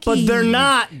wacky. But they're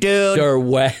not, dude. They're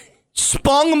wacky.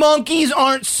 Spung Monkeys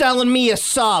aren't selling me a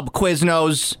sub,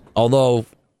 Quiznos. Although,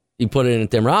 you put it in a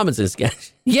Tim Robinson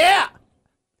sketch. Yeah.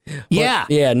 Yeah.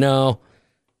 Yeah, no.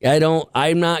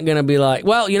 I'm not going to be like,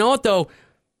 well, you know what, though?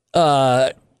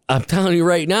 I'm telling you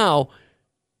right now,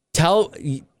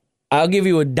 I'll give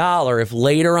you $1 if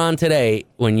later on today,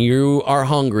 when you are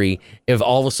hungry, if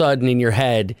all of a sudden in your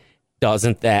head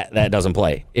that doesn't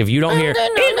play. If you don't hear,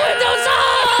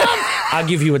 I'll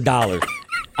give you $1.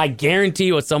 I guarantee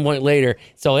you at some point later.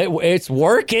 So it's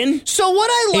working. So what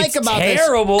I like about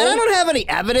terrible. this, and I don't have any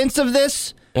evidence of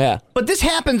this. Yeah. But this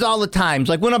happens all the time.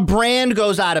 Like when a brand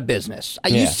goes out of business.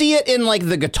 You see it in like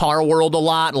the guitar world a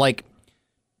lot. Like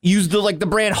use the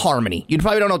brand Harmony. You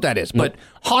probably don't know what that is. But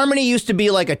Harmony used to be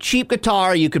like a cheap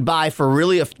guitar you could buy for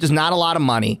really just not a lot of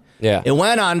money. Yeah. It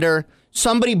went under.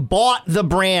 Somebody bought the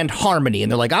brand Harmony.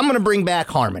 And they're like, I'm going to bring back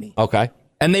Harmony. Okay.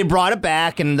 And they brought it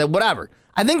back and whatever.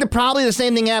 I think probably the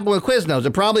same thing happened with Quiznos.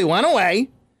 It probably went away.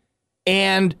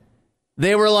 And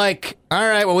they were like, all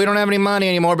right, well, we don't have any money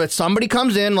anymore, but somebody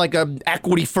comes in, like a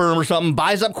equity firm or something,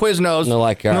 buys up Quiznos. And they're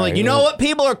like, you know what?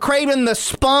 People are craving the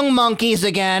Spung Monkeys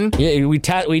again. Yeah, we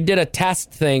did a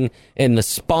test thing, and the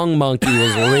Spung Monkey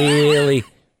was really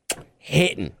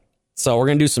hitting. So we're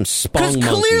going to do some Spung Monkey.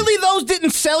 Because clearly those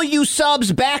didn't sell you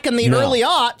subs back in the early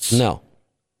aughts. No.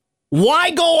 Why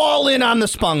go all in on the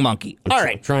Spung Monkey? All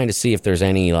right. I'm trying to see if there's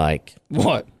any, like...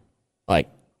 What? Like,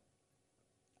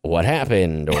 what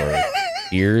happened, or...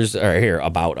 here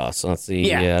about us. Let's see.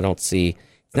 Yeah, I don't see.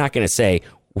 It's not going to say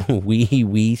we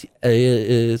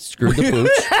screwed the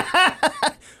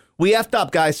pooch. We effed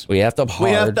up, guys. We effed up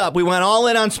hard. We effed up. We went all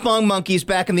in on Spung Monkeys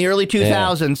back in the early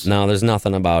 2000s. Yeah. No, there's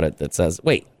nothing about it that says.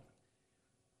 Wait.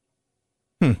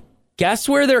 Guess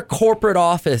where their corporate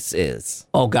office is?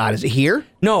 Oh God, is it here?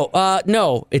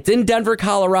 No. It's in Denver,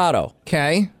 Colorado.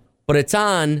 Okay, but it's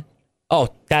on. Oh,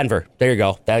 Denver. There you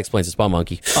go. That explains the Spun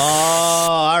Monkey. Oh,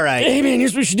 all right. Hey, man,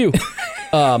 here's what we should do.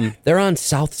 They're on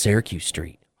South Syracuse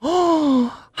Street.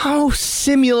 Oh, how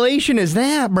simulation is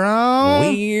that, bro?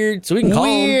 Weird. So we can call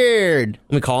them. Weird.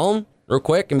 Can we call them real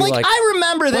quick and be like, I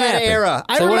remember that era.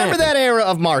 I remember that era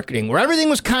of marketing where everything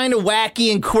was kind of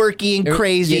wacky and quirky and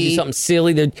crazy. You do something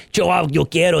silly. Yo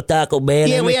quiero Taco Bell.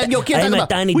 Yeah, we had Yo quiero Taco Bell. I'm a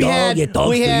tiny dog.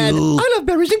 We had I love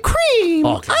berries and cream.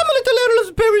 Oh, okay. I'm a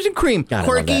little berries and cream. God,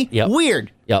 quirky,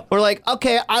 weird. Yep. We're like,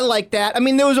 okay, I like that. I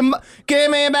mean, there was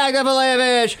give me back a filet of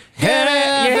fish. Give me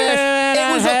a fish.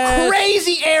 It was a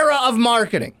crazy era of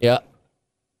marketing. Yep.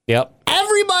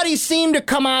 Everybody seemed to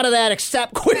come out of that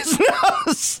except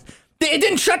Quiznos. It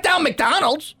didn't shut down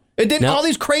McDonald's. It didn't. All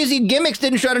these crazy gimmicks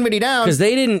didn't shut anybody down because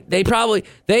they didn't.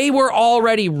 They were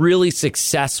already really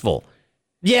successful.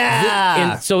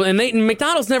 Yeah.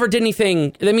 McDonald's never did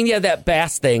anything. I mean, that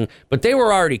Bass thing, but they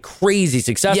were already crazy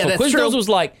successful. Yeah, Quiznos was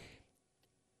like,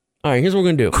 all right, here's what we're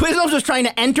gonna do. Quiznos was trying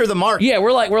to enter the market. Yeah,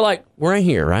 we're in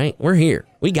here, right? We're here.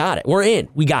 We got it. We're in.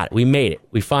 We got it. We made it.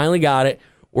 We finally got it.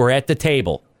 We're at the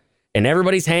table, and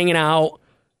everybody's hanging out.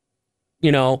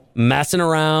 Messing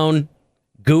around,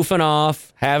 goofing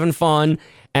off, having fun,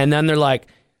 and then they're like,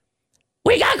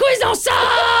 "We got Quiznos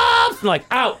subs!" I'm like,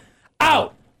 out.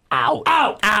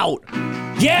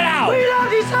 Get out! We love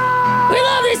these subs! We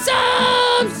love these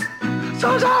subs!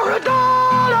 Subs are $1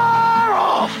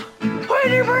 off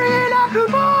when you bring in a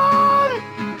coupon.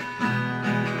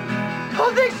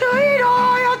 For things to eat,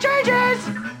 oil changes.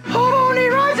 Home only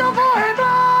runs on 4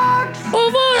 blocks.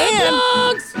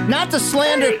 Not to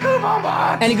slander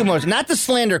any coupons. Not to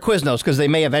slander Quiznos because they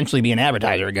may eventually be an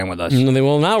advertiser again with us.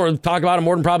 Well, now we're talking about it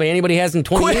more than probably anybody has in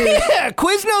 20 years. Yeah,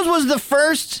 Quiznos was the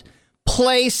first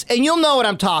place, and you'll know what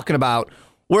I'm talking about,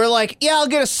 where like, yeah, I'll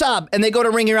get a sub, and they go to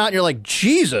ring you out, and you're like,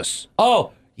 Jesus.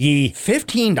 Oh,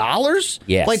 $15?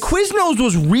 Yes. Like, Quiznos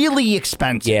was really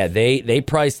expensive. Yeah, they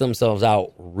priced themselves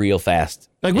out real fast.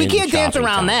 Like, we can't dance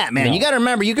around that, man. No. You got to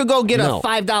remember, you could go get a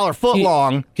 $5 foot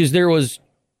long. Because there was,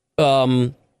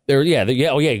 you get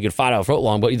a $5 foot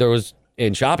long, but there was,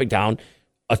 in Shopping Town,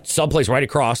 a someplace right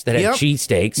across that had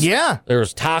cheesesteaks. Yeah. There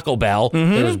was Taco Bell.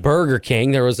 There was Burger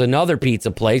King. There was another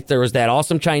pizza place. There was that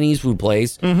awesome Chinese food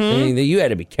place. I mean, you had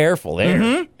to be careful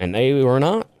there. And they were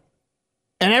not.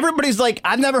 And everybody's like,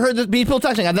 I've never heard this. People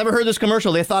texting, I've never heard this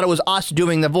commercial. They thought it was us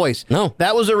doing the voice. No.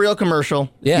 That was a real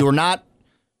commercial. Yeah. You were not,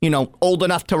 old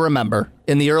enough to remember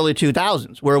in the early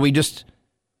 2000s where we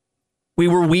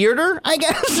were weirder, I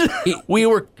guess. We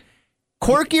were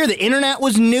quirkier. The internet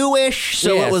was newish,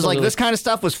 so it was like this kind of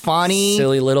stuff was funny.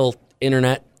 Silly little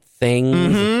internet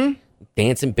things.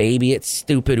 Dancing baby at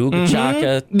stupid Ooga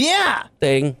Chaka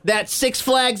thing. That Six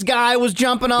Flags guy was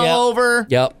jumping all over.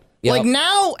 Yep. Like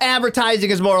now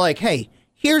advertising is more like, hey,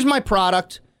 here's my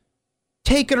product.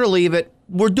 Take it or leave it.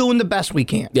 We're doing the best we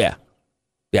can. Yeah.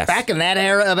 Yes. Back in that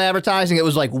era of advertising, it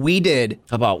was like we did.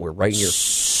 How about we're right here?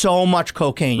 So much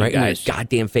cocaine, right you guys. In your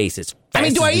goddamn faces. I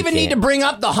mean, do I even need to bring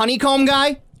up the honeycomb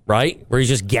guy? Right? Where he's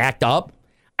just gacked up?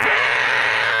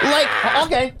 Like,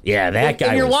 okay. Yeah, that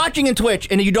guy. If you're watching in Twitch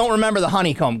and you don't remember the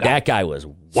honeycomb guy. That guy was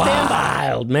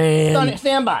wild, man.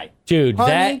 Stand by. Dude,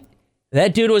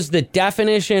 that dude was the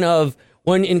definition of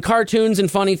when in cartoons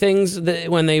and funny things,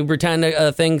 when they pretend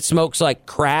a thing smokes like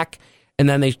crack, and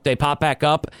then they pop back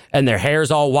up, and their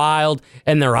hair's all wild,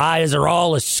 and their eyes are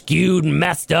all askewed and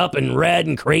messed up and red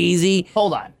and crazy.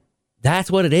 Hold on.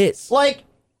 That's what it is. Like,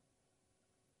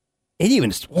 he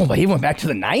went back to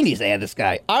the 90s, they had this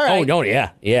guy. All right. Oh, no,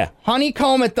 yeah.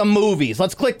 Honeycomb at the movies.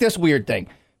 Let's click this weird thing.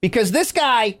 Because this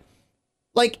guy,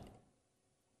 like,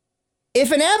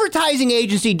 if an advertising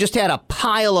agency just had a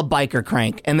pile of biker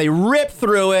crank and they rip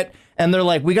through it and they're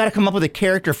like, we got to come up with a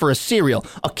character for a cereal.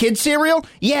 A kid cereal?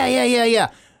 Yeah.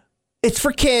 It's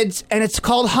for kids and it's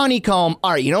called Honeycomb.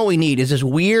 All right, you know what we need is this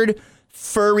weird,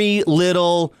 furry,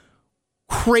 little,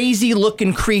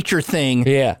 crazy-looking creature thing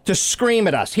to scream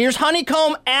at us. Here's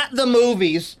Honeycomb at the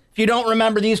movies, if you don't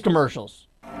remember these commercials.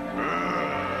 Whoa,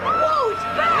 it's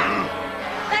back!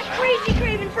 That crazy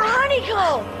craving for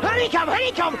honeycomb!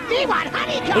 Honeycomb! We want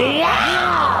honeycomb!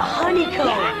 Yeah!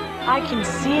 Honeycomb! I can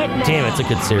see it now. Damn, it's a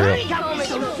good cereal. Honeycomb is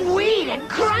so sweet and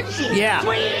crunchy! Yeah.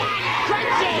 Sweet and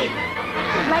crunchy!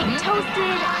 Like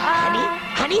toasted,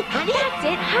 Honey? That's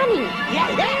it, honey. Yeah,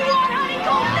 they want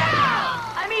honeycomb now!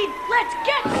 I mean, let's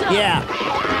get some! Yeah.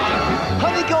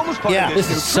 Honeycomb was part of This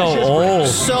is so old.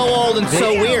 So old and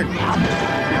so weird.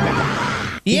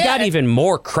 He got even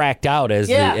more cracked out as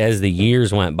the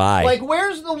years went by. Like,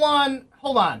 where's the one?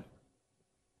 Hold on.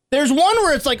 There's one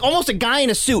where it's like almost a guy in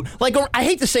a suit. Like, I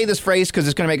hate to say this phrase because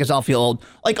it's going to make us all feel old.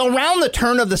 Like, around the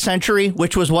turn of the century,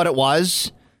 which was what it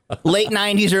was, late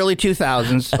 90s, early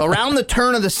 2000s, around the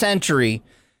turn of the century,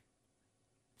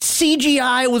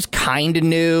 CGI was kind of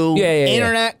new.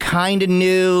 Internet kind of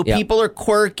new. Yep. People are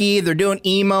quirky. They're doing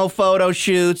emo photo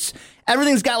shoots.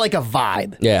 Everything's got like a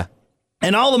vibe. Yeah.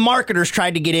 And all the marketers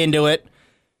tried to get into it.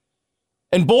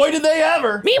 And boy, did they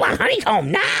ever. Me want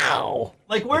honeycomb now.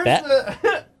 Like, where's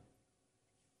the...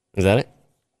 Is that it?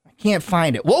 I can't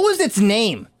find it. What was its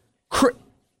name?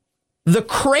 The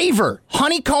Craver.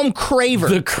 Honeycomb Craver.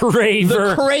 The Craver.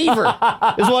 The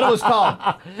Craver is what it was called.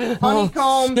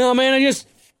 Honeycomb. No, man, I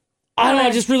don't know,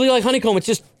 I just really like honeycomb. It's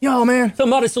just, yo, man. Something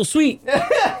about it's so sweet. They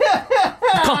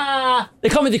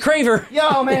call me the Craver.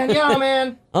 Yo,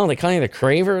 man. Oh, they call you the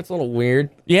Craver? It's a little weird.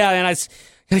 Yeah, man, I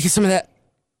gotta get some of that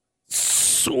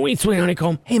sweet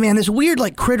honeycomb. Hey, man, this weird,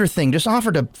 like, critter thing just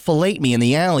offered to fillet me in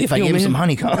the alley if I gave him some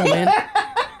honeycomb. Oh, man.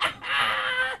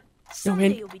 Yo,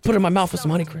 man, put it in my mouth with some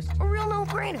honey, Chris. A real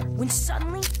no-brainer. When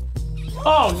suddenly...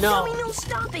 Oh, no. There'll be no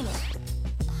stopping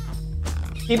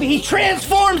it. He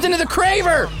transforms into the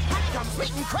Craver.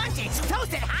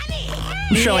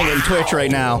 I'm showing it in Twitch right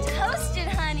now. Toasted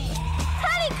honey.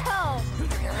 Honeycomb.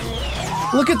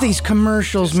 Look at these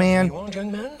commercials, man.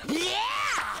 Honeycomb.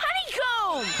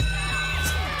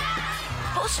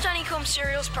 Post honeycomb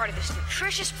cereal is part of this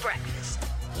nutritious breakfast.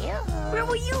 Where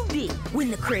will you be when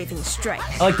the craving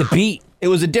strikes? I like the beat. It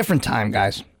was a different time,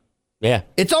 guys. Yeah.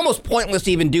 It's almost pointless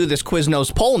to even do this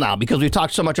Quiznos poll now because we've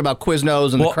talked so much about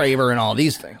Quiznos and the Craver and all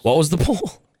these things. What was the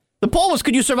poll? The poll was,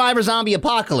 could you survive a zombie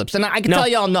apocalypse? And I can tell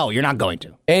y'all, no, you're not going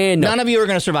to. And none of you are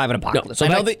going to survive an apocalypse. So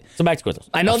back to Quiznos.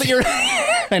 I know that you're...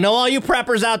 I know all you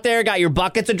preppers out there got your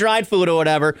buckets of dried food or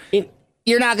whatever.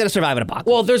 You're not going to survive an apocalypse.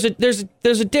 Well, there's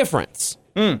a difference.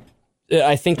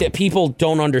 I think that people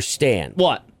don't understand.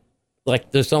 What?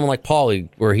 Like, there's someone like Paulie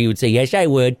where he would say, yes, I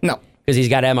would. No. Because he's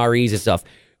got MREs and stuff.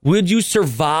 Would you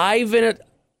survive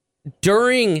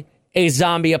during a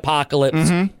zombie apocalypse?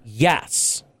 Mm-hmm.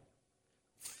 Yes.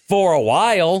 For a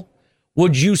while.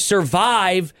 Would you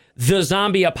survive the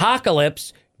zombie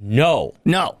apocalypse? No.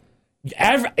 No.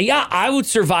 I would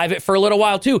survive it for a little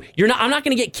while too. I'm not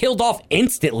going to get killed off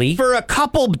instantly. For a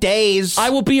couple days.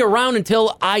 I will be around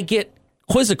until I get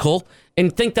quizzical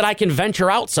and think that I can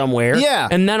venture out somewhere. Yeah.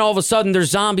 And then all of a sudden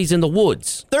there's zombies in the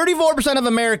woods. 34% of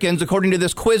Americans, according to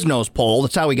this Quiznos poll,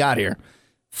 that's how we got here,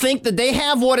 think that they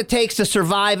have what it takes to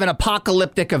survive an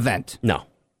apocalyptic event. No.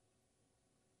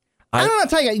 I don't know how to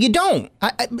tell you. You don't.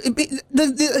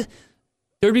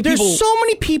 There's so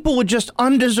many people with just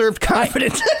undeserved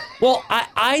confidence.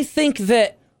 I think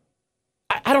that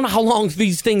I don't know how long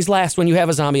these things last when you have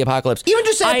a zombie apocalypse. Even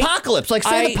just say apocalypse, like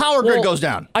say the power grid goes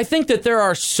down. I think that there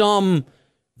are some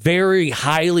very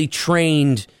highly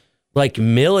trained, like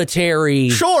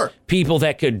military people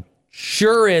that could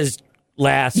sure as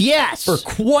last for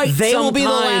quite some time. They will be the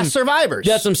last survivors.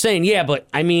 That's what I'm saying. Yeah, but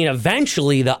I mean,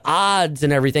 eventually the odds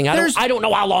and everything. I don't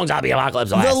know how long zombie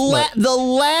apocalypse lasts. The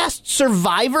last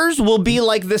survivors will be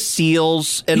like the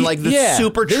SEALs and like the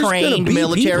super trained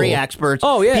military experts.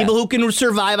 Oh yeah, people who can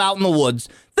survive out in the woods.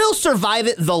 They'll survive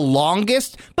it the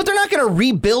longest, but they're not going to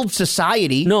rebuild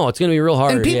society. No, it's going to be real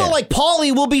hard. And people like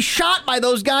Paulie will be shot by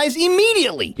those guys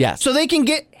immediately. Yes, so they can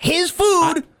get his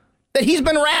food that he's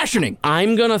been rationing.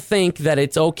 I'm going to think that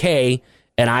it's okay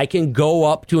and I can go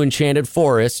up to Enchanted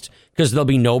Forest because there'll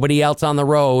be nobody else on the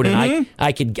road. And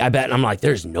I bet, I'm like,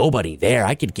 there's nobody there.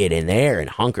 I could get in there and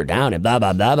hunker down and blah,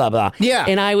 blah, blah, blah, blah. Yeah.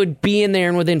 And I would be in there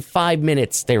and within 5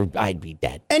 minutes, I'd be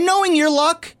dead. And knowing your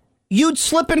luck, you'd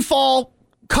slip and fall,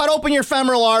 cut open your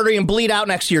femoral artery and bleed out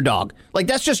next to your dog. Like,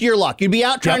 that's just your luck. You'd be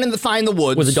out trying to find the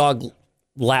woods. With a dog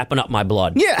lapping up my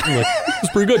blood. Yeah. I'm like,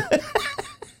 it's pretty good.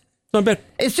 Not bad.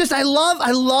 It's just I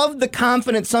love the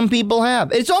confidence some people have.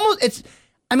 It's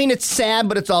sad,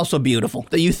 but it's also beautiful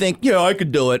that you think, yeah, I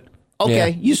could do it.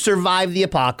 Okay, you survived the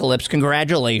apocalypse.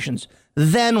 Congratulations.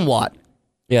 Then what?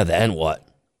 Yeah, then what?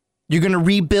 You're going to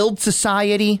rebuild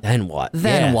society? Then what?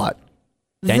 Then what?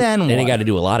 Then you got to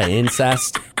do a lot of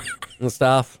incest and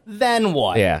stuff. Then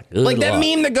what? Yeah. Like that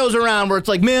meme that goes around where it's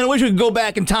like, man, I wish we could go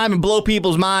back in time and blow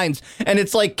people's minds. And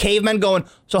it's like cavemen going,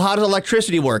 so how does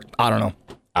electricity work? I don't know.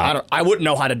 I wouldn't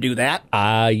know how to do that.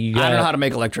 I don't know how to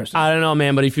make electricity. I don't know,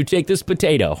 man, but if you take this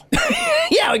potato.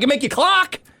 Yeah, we can make you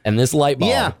clock. And this light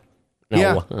bulb. Yeah.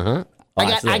 No,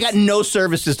 I got no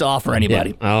services to offer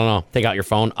anybody. Yeah, I don't know. Take out your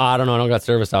phone. I don't know. I don't got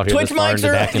service out here. Twitch mics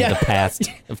are back into the past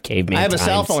of caveman I have times. a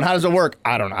cell phone. How does it work?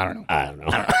 I don't know. I don't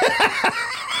know.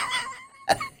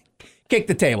 Kick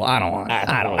the table. I don't want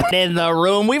it. In the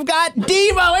room, we've got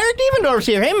Devo. Eric Devendorf's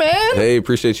here. Hey, man. Hey,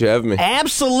 appreciate you having me.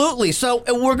 Absolutely. So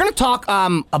we're going to talk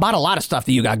about a lot of stuff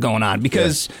that you got going on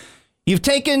because you've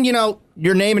taken,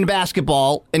 your name in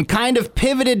basketball and kind of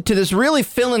pivoted to this really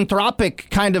philanthropic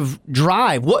kind of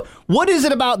drive. What is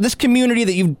it about this community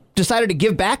that you've decided to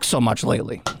give back so much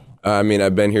lately? I mean,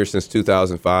 I've been here since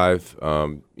 2005.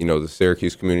 The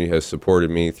Syracuse community has supported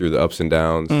me through the ups and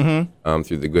downs,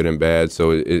 through the good and bad.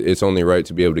 So it's only right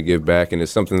to be able to give back, and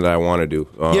it's something that I want to do.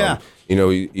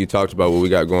 You talked about what we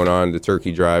got going on. The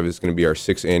Turkey Drive is going to be our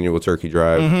 6th annual Turkey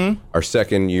Drive. Our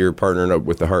 2nd year partnering up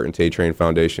with the Heart and Tay Train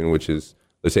Foundation, which is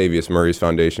Latavius Murray's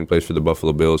foundation, plays for the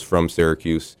Buffalo Bills from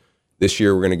Syracuse. This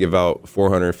year, we're going to give out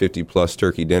 450-plus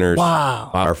turkey dinners. Wow.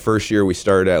 Our first year, we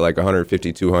started at like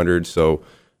 150, 200, so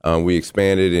we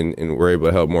expanded and we're able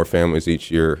to help more families each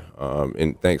year,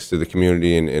 and thanks to the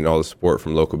community and all the support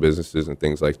from local businesses and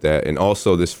things like that. And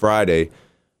also this Friday,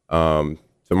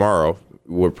 tomorrow,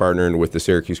 we're partnering with the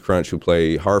Syracuse Crunch, who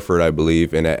play Hartford, I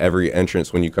believe, and at every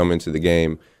entrance when you come into the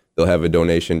game, they'll have a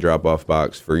donation drop-off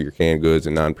box for your canned goods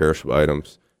and non-perishable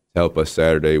items to help us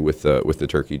Saturday with the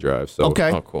Turkey Drive. So,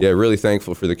 cool. Yeah, really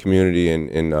thankful for the community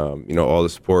and all the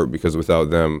support, because without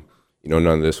them, none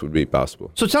of this would be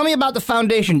possible. So tell me about the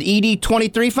foundation,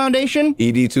 ED23 Foundation?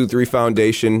 ED23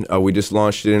 Foundation, we just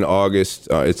launched it in August.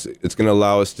 It's going to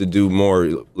allow us to do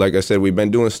more. Like I said, we've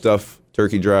been doing stuff,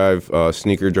 Turkey Drive,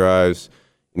 sneaker drives,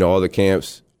 all the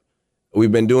camps.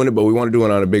 We've been doing it, but we want to do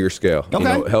it on a bigger scale.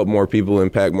 Okay. Help more people,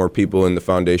 impact more people, and the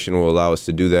foundation will allow us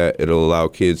to do that. It'll allow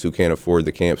kids who can't afford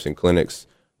the camps and clinics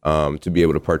to be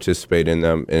able to participate in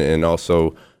them, and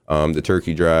also the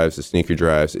turkey drives, the sneaker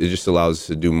drives. It just allows us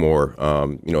to do more,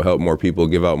 help more people,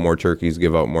 give out more turkeys,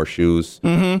 give out more shoes.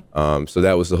 So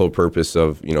that was the whole purpose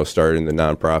of, starting the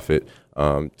nonprofit.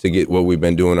 To get what we've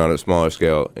been doing on a smaller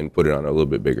scale and put it on a little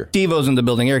bit bigger. Devo's in the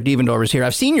building. Eric Devendorfer's here.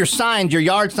 I've seen your signs, your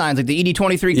yard signs, like the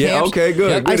ED23 camps. Yeah, okay,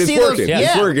 good. I It's see working. those.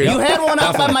 It's working. You had one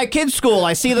up at my kids' school.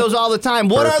 I see those all the time.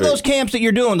 What are those camps that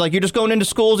you're doing? Like, you're just going into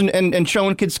schools and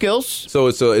showing kids skills? So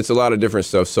it's a lot of different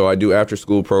stuff. So I do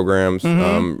after-school programs.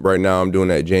 Right now I'm doing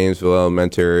at Gainesville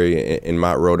Elementary and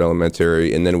Mott Road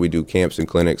Elementary, and then we do camps and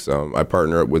clinics. I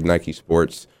partner up with Nike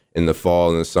Sports in the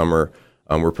fall and the summer.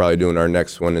 We're probably doing our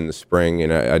next one in the spring,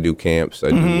 and I do camps.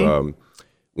 I do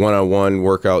one-on-one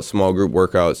workouts, small group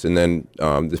workouts, and then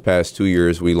this past 2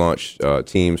 years we launched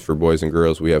teams for boys and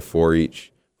girls. We have four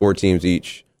teams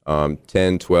each,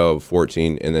 10, 12,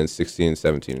 14, and then 16 and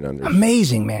 17 and under.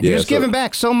 Amazing, man. You're just giving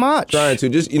back so much. Trying to.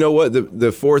 Just,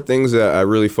 the four things that I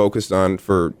really focused on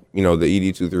for, the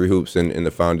ED23 Hoops and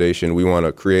the foundation, we want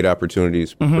to create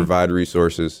opportunities, provide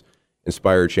resources,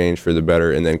 inspire change for the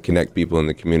better, and then connect people in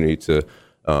the community to,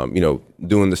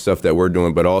 doing the stuff that we're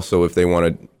doing. But also, if they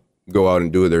want to go out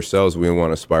and do it themselves, we want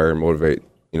to inspire and motivate,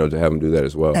 to have them do that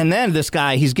as well. And then this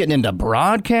guy, he's getting into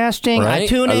broadcasting. Right? I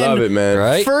tune in. I love it, man.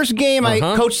 Right? First game,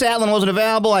 Coach Satlin wasn't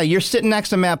available. You're sitting next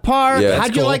to Matt Park. Yeah,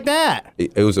 how'd you like that?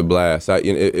 It was a blast.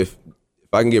 If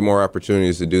I can get more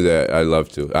opportunities to do that, I'd love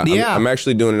to. I'm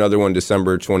actually doing another one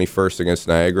December 21st against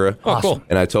Niagara. Oh, cool.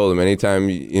 And I told him, anytime,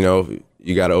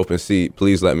 you got an open seat,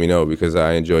 please let me know, because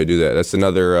I enjoy do that. That's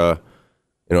another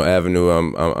avenue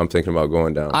I'm thinking about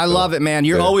going down. I love it, man.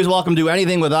 You're always welcome to do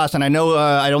anything with us. And I know,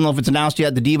 I don't know if it's announced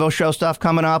yet, the Devo show stuff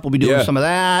coming up. We'll be doing some of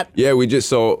that. Yeah, we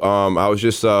just, I was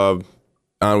just on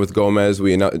with Gomez.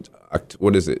 We announced,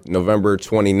 November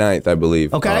 29th, I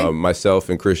believe. Okay. Myself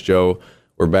and Chris Joe,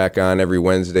 we're back on every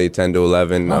Wednesday, 10 to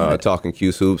 11, talking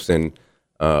Q's Hoops and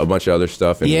a bunch of other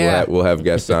stuff, and we'll have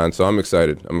guests on. So I'm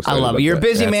excited. I love it. You're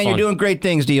busy, man. Fun. You're doing great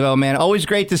things, Devo, man. Always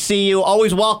great to see you.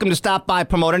 Always welcome to stop by,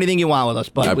 promote anything you want with us.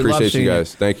 But I appreciate you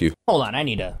guys. Thank you. Hold on, I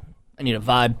need a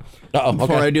vibe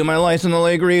before I do my Lice in the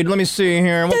Lake read. Let me see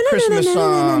here. What Christmas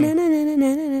song?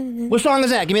 What song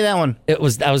is that? Give me that one.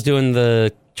 I was doing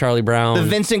the Charlie Brown. The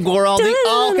Vincent Guaraldi.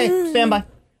 Oh, okay. Stand by.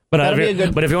 But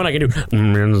if you want, I can do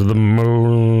 "When's the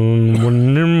moon will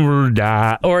never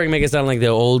die," or I can make it sound like the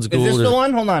old school. Is this the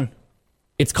one? Hold on.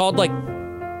 It's called like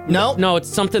no, it's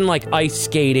something like ice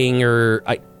skating, or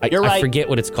I forget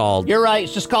what it's called. You're right.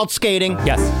 It's just called skating.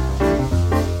 Yes.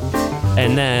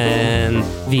 And then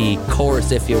the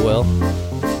chorus, if you will.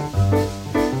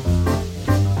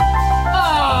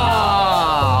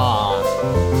 Oh,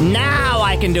 now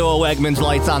I can do a Wegmans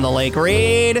Lights on the Lake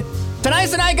read.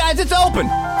 Tonight's the night, guys. It's open.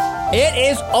 It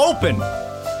is open.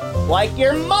 Like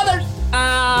your mother's.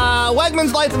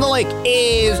 Wegmans Lights on the Lake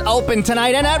is open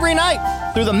tonight and every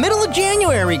night through the middle of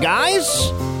January, guys.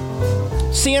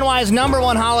 CNY's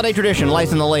 #1 holiday tradition,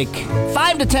 Lights on the Lake.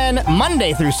 5 to 10,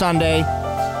 Monday through Sunday,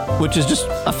 which is just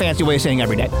a fancy way of saying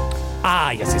every day.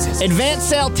 Yes. Advance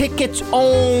sale tickets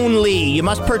only. You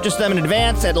must purchase them in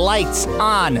advance at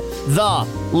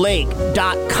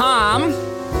lightsonTheLake.com.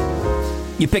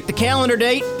 You pick the calendar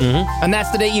date, and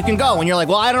that's the date you can go. And you're like,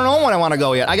 well, I don't know when I want to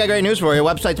go yet. I got great news for you.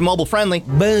 Website's mobile friendly.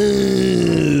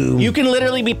 Boom. You can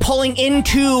literally be pulling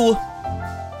into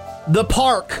the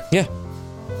park. Yeah.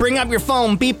 Bring up your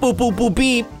phone, beep, boop, boop, boop,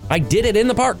 beep. I did it in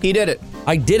the park. He did it.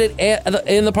 I did it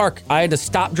in the park. I had to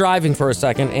stop driving for a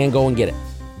second and go and get it.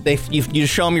 You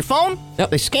just show them your phone,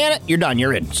 they scan it, you're done,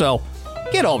 you're in. So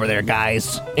get over there,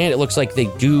 guys. And it looks like they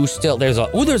do still. There's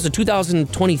a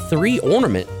 2023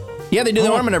 ornament. Yeah, they do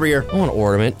the ornament every year. I want an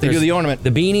ornament. They do the ornament.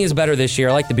 The beanie is better this year.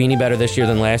 I like the beanie better this year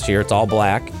than last year. It's all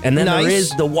black. And then there is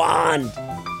the wand.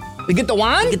 You get the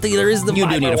wand? There is the You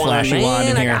do need a flashy wand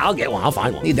in here. I'll get one. I'll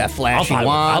find one. Need that flashy wand.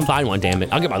 I'll find one, damn it.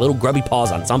 I'll get my little grubby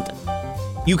paws on something.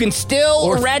 You can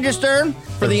still register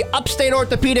for the Upstate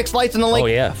Orthopedics Lights in the Lake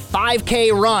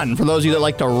 5K run for those of you that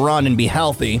like to run and be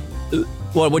healthy.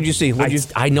 What'd you see?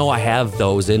 I know I have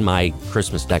those in my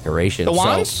Christmas decorations. The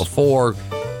wands? So before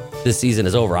this season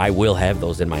is over, I will have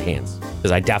those in my hands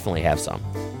because I definitely have some.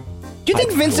 Do you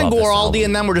think Vincent Guaraldi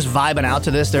and them were just vibing out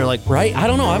to this? They're like, right? I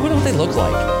don't know. I wonder what they look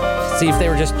like. See if they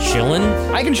were just chilling.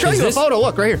 I can show you a photo.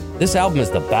 Look, right here. This album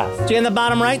is the best. See in the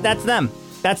bottom right? That's them.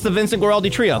 That's the Vincent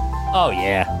Guaraldi trio. Oh,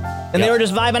 yeah. And they were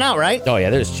just vibing out, right? Oh, yeah.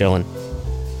 They're just chilling.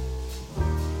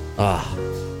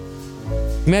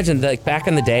 Imagine, back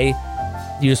in the day,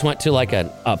 you just went to like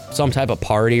some type of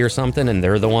party or something, and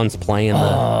they're the ones playing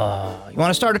the... You want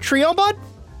to start a trio, bud?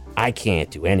 I can't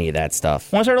do any of that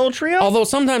stuff. Want to start a little trio? Although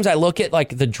sometimes I look at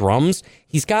like the drums.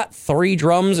 He's got 3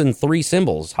 drums and 3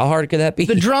 cymbals. How hard could that be?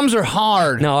 The drums are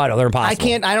hard. No, I don't. They're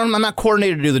impossible. I'm not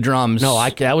coordinated to do the drums. No,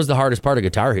 that was the hardest part of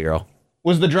Guitar Hero.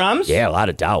 Was the drums? Yeah, without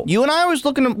a doubt. You and I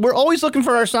we're always looking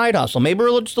for our side hustle. Maybe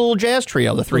we're just a little jazz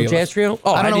trio, the three of us. Jazz trio?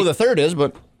 Oh, I don't know who the third is,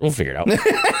 but we'll figure it out.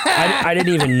 I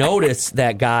didn't even notice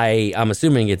that guy. I'm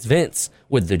assuming it's Vince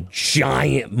with the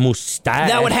giant mustache.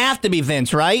 That would have to be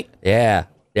Vince, right? Yeah,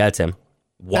 that's him.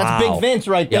 Wow. That's Big Vince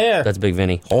right there. That's Big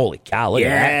Vinny. Holy cow, look at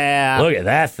that. Look at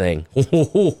that thing.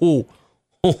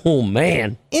 Oh,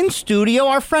 man. In studio,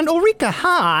 our friend Ulrika.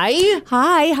 Hi.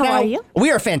 Hi, how are you? We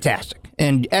are fantastic.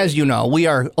 And as you know, we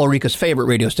are Ulrika's favorite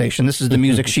radio station. This is the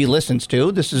music she listens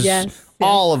to. This is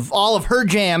all of her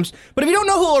jams. But if you don't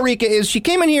know who Ulrika is, she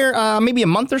came in here maybe a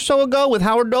month or so ago with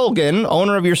Howard Dolgan,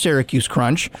 owner of your Syracuse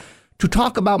Crunch, to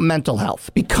talk about mental health.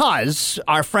 Because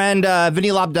our friend Vinny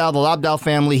Lobdell, the Lobdell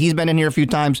family, he's been in here a few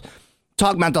times,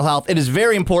 talk mental health. It is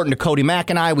very important to Cody Mack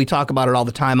and I. We talk about it all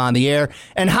the time on the air.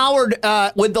 And Howard,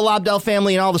 with the Lobdell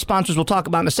family and all the sponsors we'll talk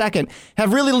about in a second,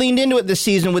 have really leaned into it this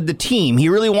season with the team. He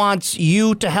really wants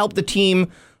you to help the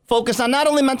team focus on not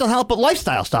only mental health, but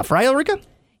lifestyle stuff. Right, Ulrika?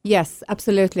 Yes,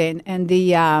 absolutely. And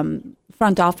the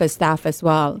front office staff as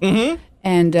well. Mm-hmm.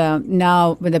 And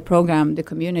now with the program, the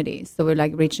community. So we're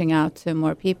like reaching out to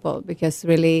more people because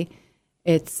really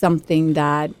it's something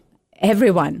that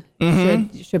everyone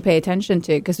should pay attention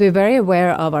to because we're very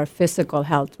aware of our physical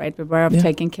health, right? We're aware of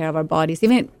taking care of our bodies.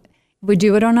 Even if we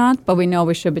do it or not, but we know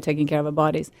we should be taking care of our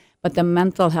bodies. But the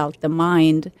mental health, the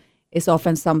mind, is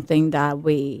often something that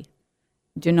we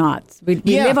do not. We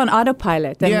live on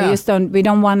autopilot and we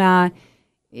don't want to,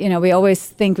 we always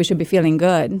think we should be feeling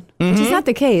good, which is not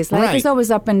the case. Life is always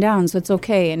up and down, so it's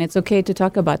okay. And it's okay to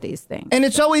talk about these things. And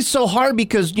it's always so hard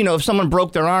because, if someone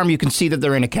broke their arm, you can see that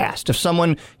they're in a cast. If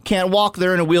someone can't walk,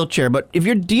 they're in a wheelchair. But if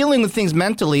you're dealing with things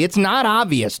mentally, it's not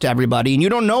obvious to everybody. And you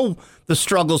don't know the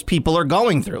struggles people are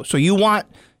going through. So you want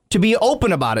to be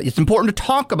open about it. It's important to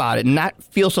talk about it and not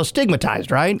feel so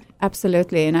stigmatized, right?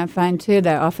 Absolutely. And I find, too,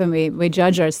 that often we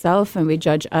judge ourselves and we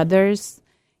judge others.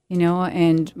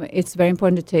 And it's very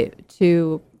important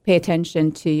to pay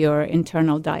attention to your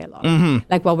internal dialogue,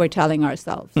 like what we're telling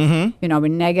ourselves. We're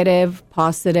negative,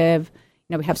 positive.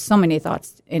 We have so many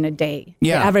thoughts in a day.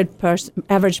 Yeah. The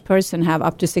average person have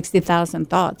up to 60,000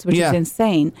 thoughts, which is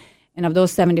insane. And of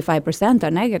those, 75%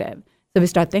 are negative. So we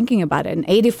start thinking about it. And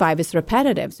 85 is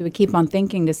repetitive. So we keep on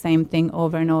thinking the same thing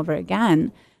over and over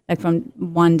again, like from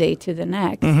one day to the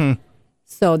next.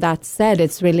 So that said,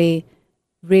 it's really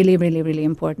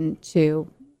important to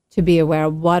be aware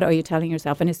of what are you telling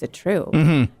yourself and is it true?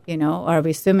 Are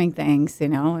we assuming things,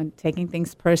 and taking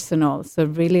things personal? So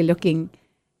really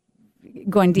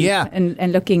going deep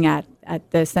and looking at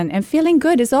this and feeling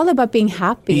good. It's all about being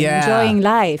happy, enjoying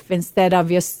life instead of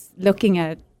just looking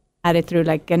at it through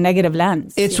like a negative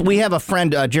lens. We have a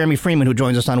friend, Jeremy Freeman, who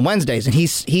joins us on Wednesdays, and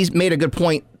he's made a good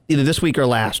point either this week or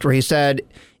last where he said,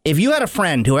 if you had a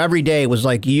friend who every day was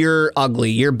like, you're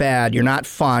ugly, you're bad, you're not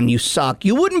fun, you suck,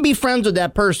 you wouldn't be friends with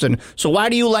that person. So why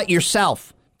do you let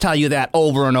yourself tell you that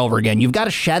over and over again? You've got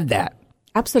to shed that.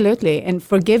 Absolutely. And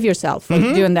forgive yourself for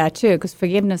doing that too, because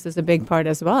forgiveness is a big part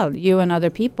as well. You and other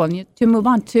people. And to move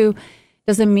on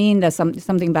doesn't mean that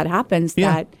something bad happens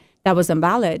that was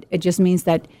invalid. It just means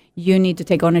that you need to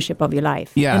take ownership of your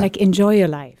life. Yeah. And like enjoy your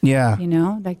life. Yeah.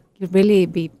 Like really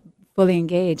be fully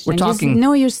engaged. We're and talking- just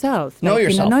know yourself. Know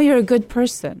yourself. Know you're a good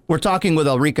person. We're talking with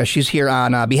Ulrika. She's here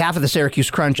on behalf of the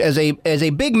Syracuse Crunch as a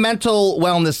big mental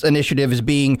wellness initiative is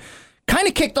being kind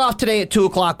of kicked off today at 2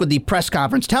 o'clock with the press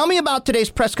conference. Tell me about today's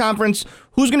press conference,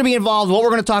 who's going to be involved, what we're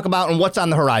going to talk about, and what's on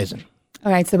the horizon.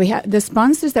 All right, so we have the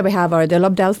sponsors that we have are the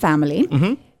Lobdell family,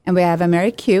 and we have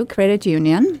AmeriQ Credit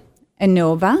Union,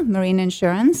 Innova Marine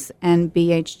Insurance, and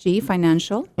BHG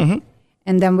Financial.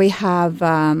 And then we have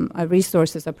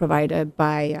resources are provided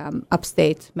by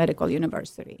Upstate Medical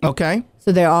University. Okay.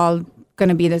 So they're all going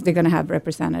to be this. They're going to have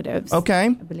representatives. Okay. I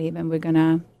believe, and we're going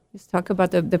to just talk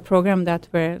about the program that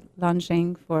we're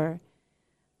launching for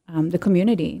the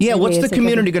community. Yeah, what's the Basically.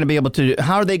 community going to be able to do?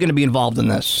 How are they going to be involved in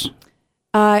this?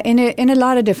 In a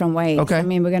lot of different ways. Okay. I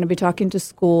mean, we're going to be talking to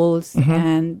schools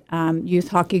and youth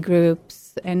hockey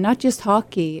groups, and not just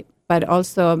hockey, but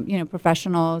also,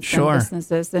 professionals and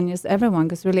businesses and just everyone,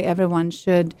 because really everyone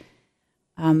should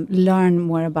learn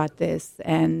more about this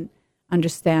and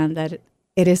understand that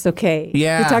it is okay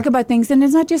to talk about things. And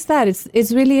it's not just that.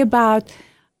 It's really about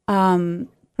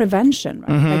prevention,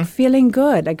 right? Like feeling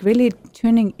good, like really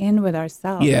tuning in with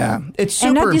ourselves. Yeah, it's super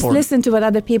and not just important. listen to what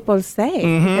other people say.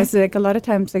 Because like a lot of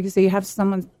times, like you say, you have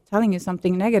someone telling you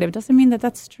something negative. It doesn't mean that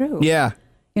that's true. Yeah.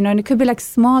 And it could be like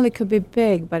small, it could be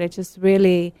big, but it just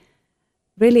really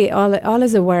all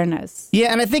is awareness.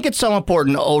 Yeah, and I think it's so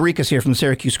important. Ulrika's here from the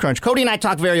Syracuse Crunch. Cody and I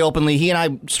talk very openly. He and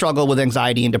I struggle with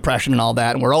anxiety and depression and all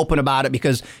that, and we're open about it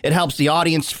because it helps the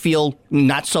audience feel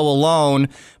not so alone.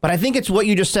 But I think it's what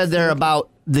you just said there about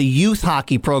the youth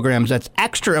hockey programs that's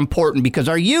extra important, because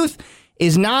our youth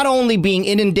is not only being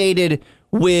inundated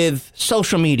with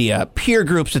social media, peer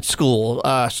groups at school,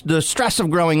 the stress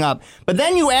of growing up, but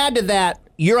then you add to that,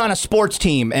 you're on a sports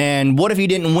team, and what if you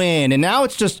didn't win? And now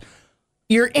it's just...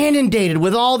 you're inundated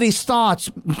with all these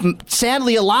thoughts,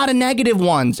 sadly, a lot of negative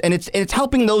ones, and it's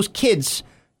helping those kids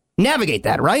navigate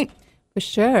that, right? For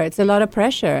sure. It's a lot of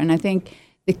pressure, and I think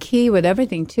the key with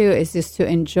everything, too, is just to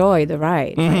enjoy the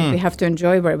ride. Right? We have to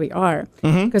enjoy where we are,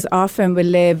 because often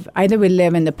either we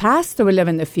live in the past or we live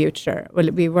in the future. We'll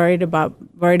be worried about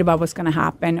what's going to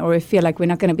happen, or we feel like we're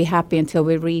not going to be happy until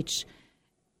we reach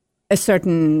a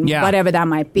certain whatever that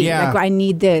might be. Like, I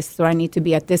need this, or I need to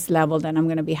be at this level, then I'm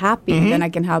going to be happy, and then I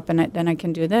can help, and then I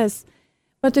can do this.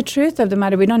 But the truth of the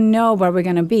matter, we don't know where we're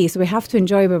going to be, so we have to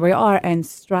enjoy where we are and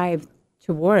strive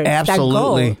towards that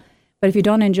goal. But if you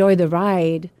don't enjoy the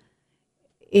ride,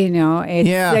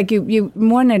 it's like you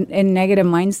more in a negative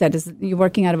mindset. Is you're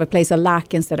working out of a place of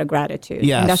lack instead of gratitude.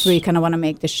 Yes. And that's where you kind of want to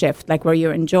make the shift, like where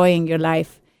you're enjoying your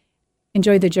life.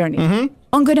 Enjoy the journey.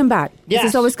 On good and bad. Yes.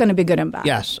 It's always going to be good and bad.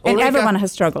 Yes. And Ulrika, everyone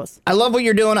has struggles. I love what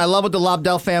you're doing. I love what the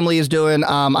Lobdell family is doing.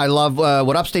 I love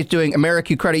what Upstate's doing.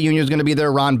 AmeriQ Credit Union is going to be there.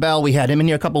 Ron Bell, we had him in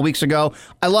here a couple weeks ago.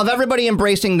 I love everybody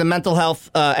embracing the mental health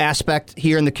aspect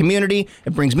here in the community.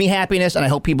 It brings me happiness, and I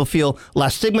hope people feel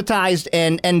less stigmatized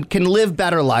and can live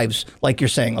better lives, like you're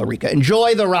saying, Ulrika.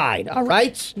 Enjoy the ride, all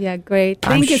right? Yeah, great.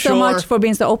 Thank you so much for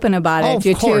being so open about it.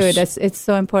 Of course. Too. It's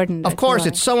so important. Of course,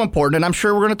 it's so important, and I'm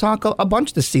sure we're going to talk a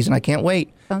bunch this season. I can't wait.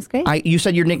 Sounds great. You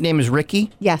said your nickname is Ricky?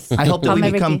 Yes. I hope that Call we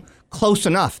me become Ricky. close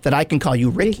enough that I can call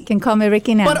you Ricky. You can call me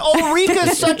Ricky now. But Ulrika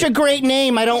is such a great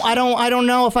name. I don't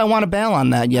know if I want to bail on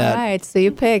that yet. All right, so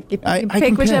you pick. You I pick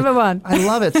can whichever one. I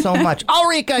love it so much.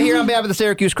 Ulrika here on behalf of the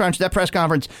Syracuse Crunch. That press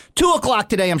conference, 2 o'clock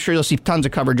today. I'm sure you'll see tons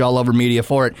of coverage all over media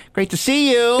for it. Great to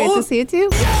see you. Great to see you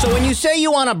too. So when you say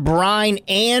you want to brine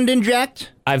and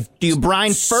inject, do you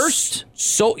brine first?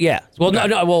 So yeah. Well,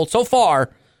 no. Well, so far,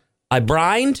 I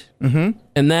brined, and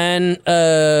then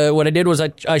what I did was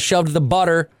I shoved the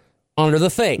butter under the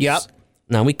things. Yep.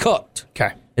 Now we cooked.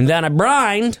 Okay. And then I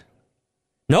brined,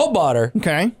 no butter.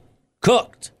 Okay.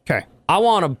 Cooked. Okay. I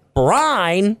want to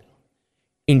brine,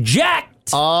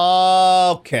 inject.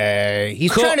 Okay.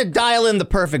 He's trying to dial in the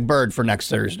perfect bird for next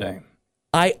Thursday.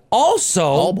 I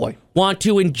also want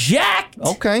to inject.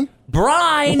 Okay.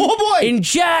 Brine.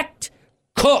 Inject.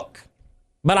 Cook.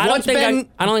 But I don't think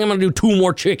I'm going to do 2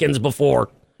 more chickens before.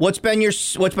 What's been your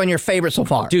favorite so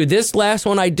far? Dude, this last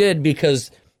one I did because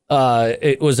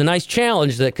it was a nice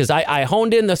challenge because I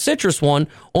honed in the citrus one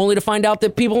only to find out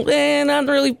that people not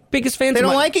really biggest fans. They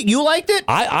don't like it? You liked it?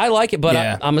 I like it, but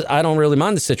I don't really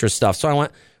mind the citrus stuff. So I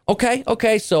went,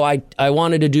 okay. So I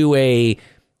wanted to do a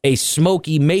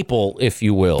smoky maple, if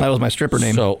you will. That was my stripper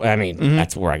name. So, I mean,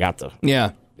 that's where I got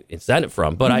the incentive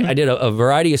from. But I did a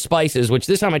variety of spices, which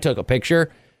this time I took a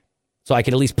picture so I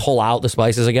could at least pull out the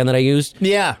spices again that I used.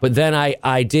 Yeah. But then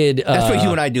I did... That's what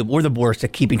you and I do. We're the worst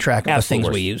at keeping track of the things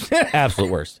we use. Absolute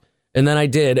worst. And then I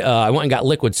did... I went and got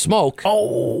liquid smoke.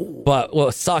 Oh. But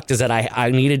what sucked is that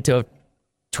I needed to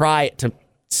try it to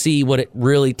see what it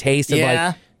really tasted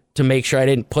like. to make sure I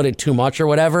didn't put in too much or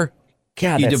whatever.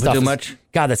 God, You that did put stuff too is- much?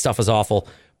 God, that stuff is awful.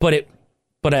 But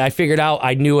I figured out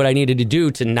I knew what I needed to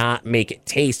do to not make it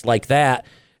taste like that.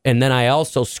 And then I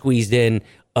also squeezed in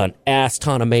an ass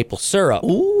ton of maple syrup.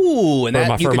 Ooh,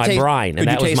 and for my brine. And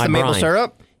that was my maple brine.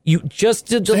 syrup? You just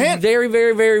did a very,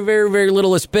 very, very, very, very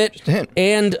little bit.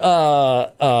 And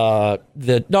no,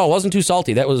 it wasn't too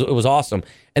salty. It was awesome.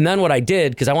 And then what I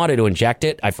did, because I wanted to inject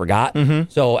it, I forgot.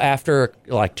 So after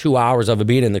like 2 hours of it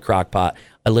being in the crock pot,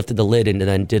 I lifted the lid and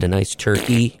then did a nice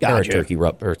turkey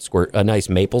rub or squirt, a nice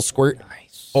maple squirt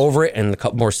over it, and a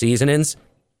couple more seasonings.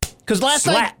 Because last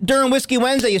night during Whiskey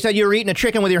Wednesday, you said you were eating a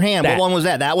chicken with your hand. What one was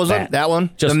that? That was that one?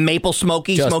 Just the maple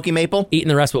smoky maple? Eating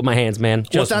the rest with my hands, man.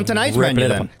 What's on tonight's menu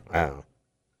then?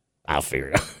 I'll figure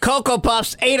it out. Cocoa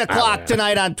Puffs, 8 o'clock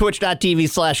tonight on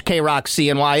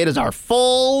twitch.tv/KRockCNY. It is our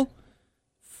full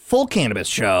cannabis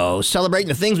show, celebrating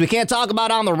the things we can't talk about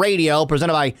on the radio,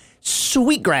 presented by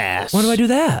Sweetgrass. Why do I do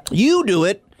that? You do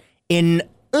it in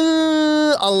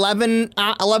 11 and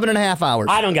a half hours.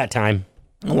 I don't got time.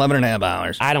 11 and a half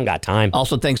hours. I don't got time.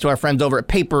 Also, thanks to our friends over at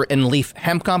Paper and Leaf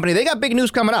Hemp Company. They got big news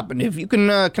coming up, and if you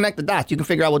can connect the dots, you can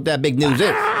figure out what that big news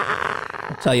is.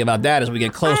 I'll tell you about that as we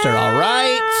get closer, all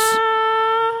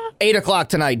right? 8 o'clock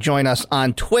tonight, join us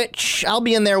on Twitch. I'll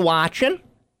be in there watching,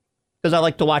 because I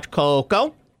like to watch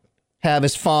Coco have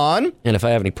his fun. And if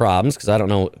I have any problems, because I don't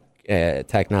know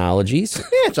technologies.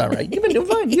 Yeah, it's all right. You've been doing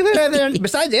fine.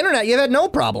 Besides the internet, you've had no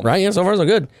problem. Right, yeah, so far so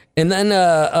good. And then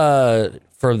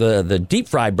for the deep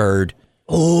fried bird.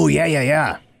 Oh,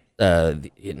 yeah.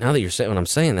 Now that you're saying when I'm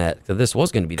saying that, this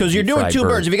was going to be because you're doing two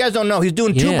birds. If you guys don't know, he's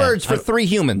doing two birds for 3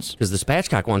 humans. Because the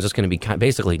spatchcock one's just going to be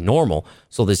basically normal.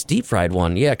 So this deep fried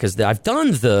one, because I've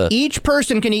done the. Each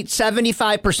person can eat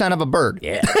 75% of a bird.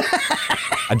 Yeah.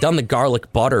 I've done the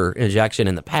garlic butter injection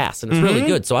in the past, and it's really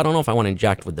good. So I don't know if I want to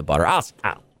inject with the butter.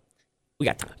 We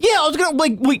got time. Yeah, I was gonna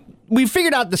we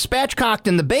figured out the spatchcocked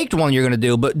and the baked one you're gonna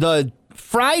do, but the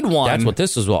fried one. That's what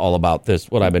this is all about.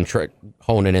 What I've been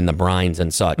honing in the brines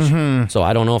and such. So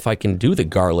I don't know if I can do the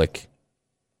garlic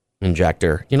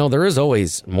injector. There is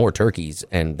always more turkeys,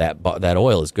 and that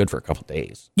oil is good for a couple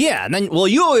days. Yeah, and then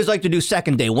you always like to do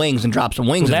second day wings and drop some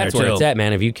wings in there too. That's where it's at,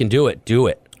 man. If you can do it, do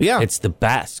it. Yeah, it's the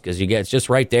best because it's just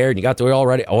right there, and you got the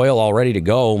oil all ready to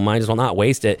go. Might as well not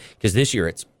waste it because this year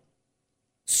it's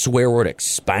swear word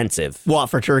expensive.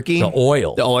 What for turkey? The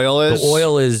oil. The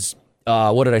oil is.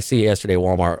 What did I see yesterday?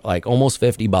 Walmart, like almost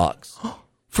 $50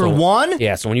 for one.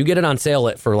 Yeah, so when you get it on sale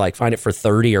find it for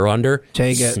 30 or under,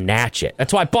 take it, snatch it.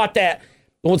 That's why I bought that.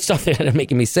 Old stuff that ended up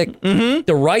making me sick.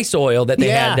 The rice oil that they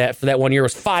had for that 1 year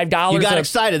was $5. You got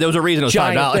excited. There was a reason it was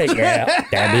 $5. Yeah,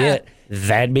 that'd be it.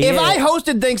 If I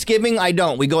hosted Thanksgiving, I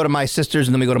don't. We go to my sister's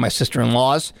and then we go to my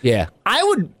sister-in-law's. Yeah. I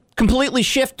would completely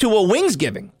shift to a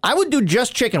Wingsgiving. I would do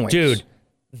just chicken wings. Dude,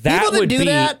 that would be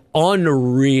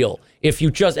unreal.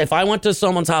 If I went to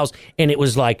someone's house and it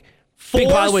was like big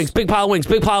pile of wings, big pile of wings,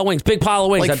 big pile of wings, big pile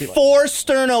of wings. Like 4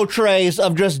 sterno trays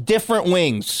of just different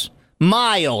wings.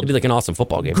 Mild. It'd be like an awesome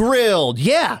football game. Grilled,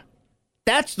 yeah.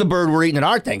 That's the bird we're eating at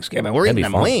our Thanksgiving. We're eating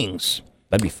them wings.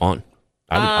 That'd be fun.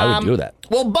 I would do that.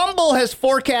 Well, Bumble has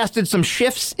forecasted some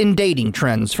shifts in dating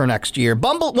trends for next year.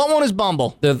 Bumble, what one is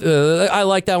Bumble? I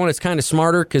like that one. It's kind of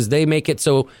smarter because they make it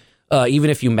so even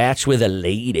if you match with a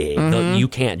lady, you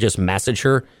can't just message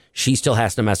her. She still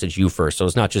has to message you first. So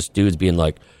it's not just dudes being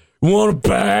like, want to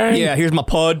bang? Yeah, here's my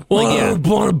pud. Want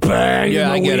to bang?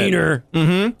 Yeah, I get wiener.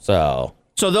 It. So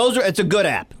it's a good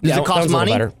app. Does it cost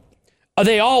money?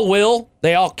 They all will.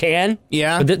 They all can.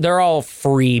 Yeah. But they're all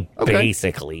free,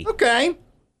 basically. Okay.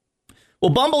 Well,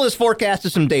 Bumble has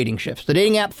forecasted some dating shifts. The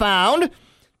dating app found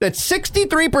that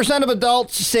 63% of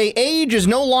adults say age is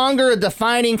no longer a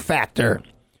defining factor.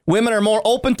 Women are more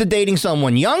open to dating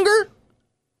someone younger.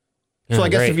 So I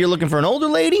guess if you're looking for an older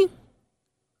lady.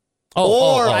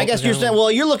 I guess you're saying,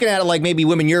 you're looking at it like maybe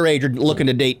women your age are looking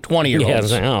to date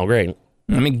 20-year-olds. Yeah, great.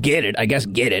 I mean, get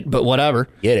it, but whatever.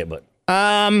 Get it, but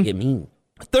get mean.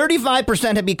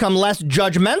 35% have become less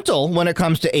judgmental when it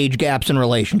comes to age gaps in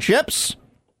relationships.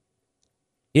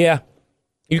 Yeah.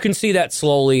 You can see that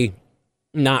slowly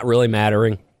not really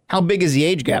mattering. How big is the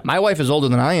age gap? My wife is older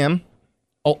than I am.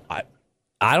 Oh,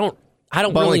 I don't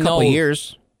but really only a couple know. Of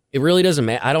years. It really doesn't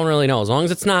matter. I don't really know. As long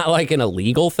as it's not like an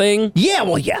illegal thing. Yeah,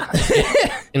 well, yeah.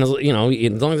 And as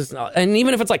long as it's not, and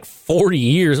even if it's like 40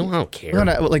 years, I don't care.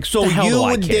 So you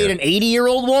would date an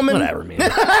 80-year-old woman? Whatever, man.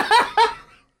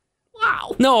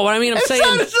 Wow. No, but I mean, I'm saying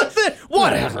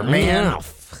whatever, man.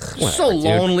 Whatever, so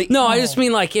lonely. No, I just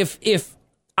mean like if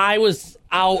I was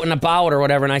out and about or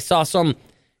whatever, and I saw some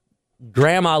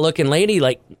grandma-looking lady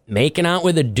like making out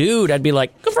with a dude, I'd be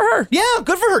like, good for her. Yeah,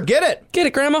 good for her. Get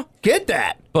it, grandma. Get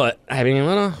that. But I mean,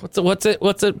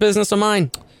 what's a business of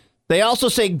mine? They also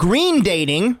say green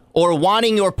dating or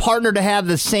wanting your partner to have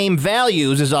the same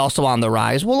values is also on the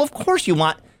rise. Well, of course you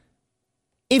want.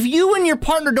 If you and your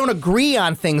partner don't agree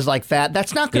on things like that,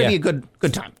 that's not going to be a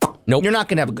good time. Nope. You're not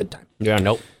going to have a good time. Yeah,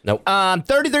 nope.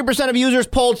 33% of users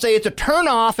polled say it's a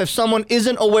turnoff if someone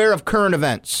isn't aware of current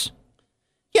events.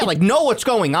 Yeah, like know what's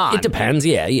going on. It depends.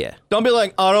 Yeah. Don't be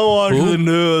like, I don't watch the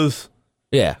news.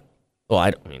 Yeah. Well,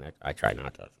 I try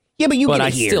not to. Yeah, but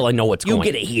I know what's going on.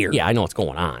 You get it here. Yeah, I know what's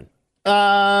going on.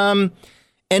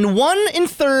 And one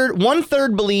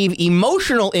third believe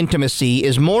emotional intimacy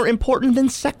is more important than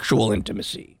sexual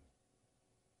intimacy.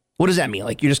 What does that mean?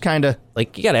 Like, you're just kind of...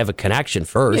 Like, you got to have a connection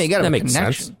first. Yeah, you got to have a makes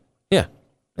connection. Sense. Yeah.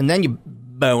 And then you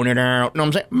bone it out. Know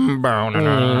what I'm saying? Bone it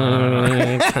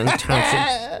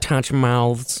out. Touch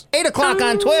mouths. 8 o'clock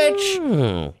on Twitch.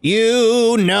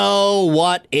 You know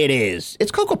what it is.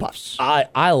 It's Cocoa Puffs.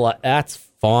 That's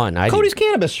fun. Cody's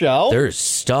Cannabis Show. There's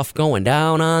stuff going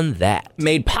down on that.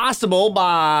 Made possible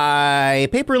by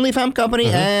Paper and Leaf Hemp Company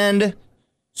and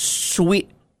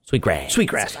Sweetgrass.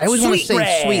 I always want to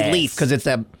say Sweet Leaf because it's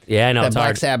that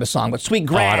Black Sabbath song, but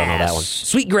Sweetgrass. Oh, I don't know that one.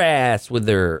 Sweetgrass with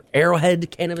their Arrowhead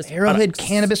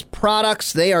Cannabis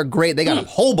products. They are great. They got a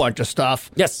whole bunch of stuff.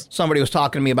 Yes. Somebody was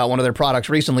talking to me about one of their products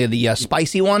recently, the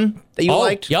spicy one that you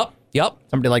liked. Yep.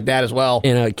 Somebody like that as well.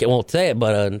 And I won't say it,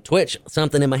 but on Twitch,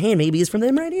 something in my hand maybe is from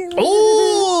them right here.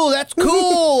 Ooh, that's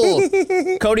cool.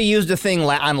 Cody used a thing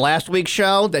on last week's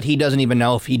show that he doesn't even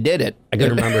know if he did it. I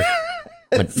couldn't remember.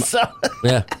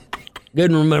 Yeah.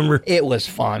 Couldn't remember. It was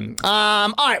fun.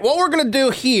 All right, what we're going to do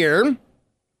here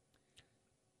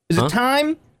is it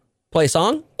time? Play a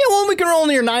song? Yeah, well, we can roll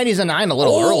into your 90s and 9 a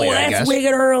little early, I guess. That's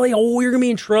wicked early. Oh, you're going to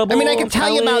be in trouble. I mean, I can tell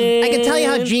you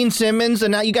how Gene Simmons,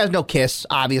 and now you guys know Kiss,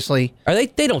 obviously. Are they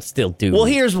don't still do. Well,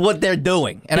 here's what they're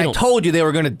doing, and I told you they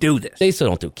were going to do this. They still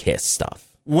don't do Kiss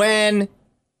stuff. For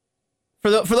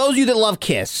those of you that love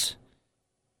Kiss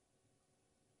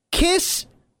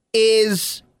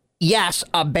is, yes,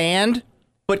 a band,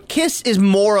 but Kiss is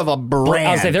more of a brand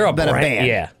I was saying, they're a than brand. a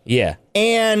band. Yeah.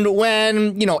 And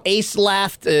when, Ace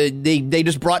left, they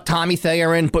just brought Tommy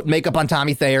Thayer in, put makeup on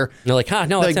Tommy Thayer. They're like,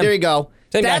 no, like, there you go.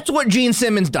 That's what Gene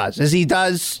Simmons does,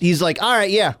 he's like, all right,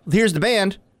 yeah, here's the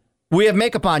band. We have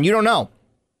makeup on. You don't know.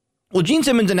 Well, Gene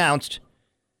Simmons announced,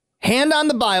 hand on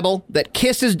the Bible, that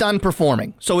Kiss is done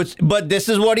performing. But this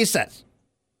is what he says.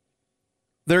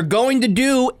 They're going to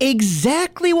do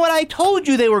exactly what I told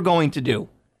you they were going to do.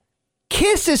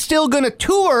 Kiss is still going to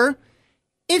tour.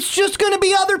 It's just going to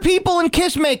be other people in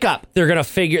Kiss makeup. They're going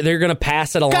to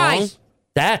pass it along. Guys,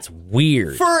 that's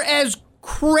weird. For as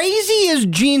crazy as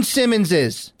Gene Simmons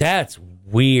is, that's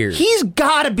weird. He's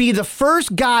got to be the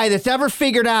first guy that's ever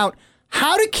figured out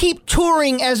how to keep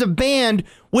touring as a band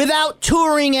without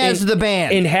touring as the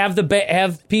band. And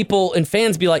have people and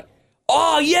fans be like,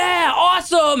 oh, yeah,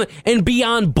 awesome, and be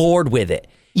on board with it.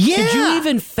 Yeah. Could you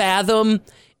even fathom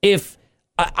if...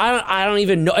 I don't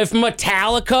even know if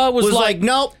Metallica was like,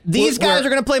 nope, these guys are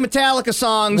going to play Metallica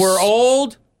songs. We're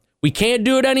old. We can't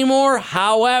do it anymore.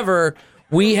 However,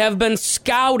 we have been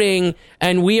scouting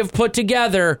and we have put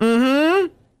together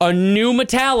a new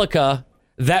Metallica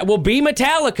that will be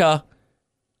Metallica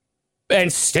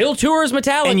and still tours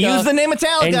Metallica. And use the name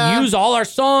Metallica. And use all our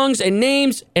songs and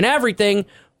names and everything.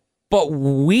 But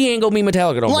we ain't going to be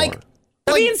Metallica no more.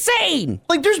 That'd be insane.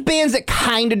 Like, there's bands that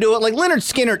kind of do it. Like, Lynyrd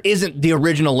Skynyrd isn't the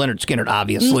original Lynyrd Skynyrd,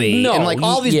 obviously. No. And, like,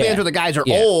 all these bands where the guys are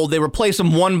old, they replace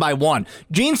them one by one.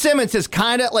 Gene Simmons is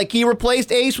kind of, like, he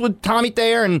replaced Ace with Tommy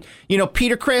Thayer, and,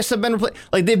 Peter Criss have been replaced.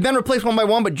 Like, they've been replaced one by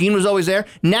one, but Gene was always there.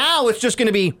 Now it's just going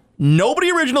to be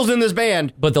nobody originals in this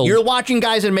band, but you're watching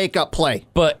guys in makeup play.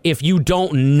 But if you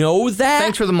don't know that...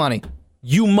 Thanks for the money.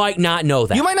 You might not know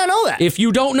that. You might not know that. If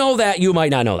you don't know that, you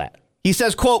might not know that. He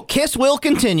says, quote, Kiss will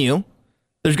continue.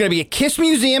 There's going to be a Kiss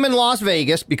Museum in Las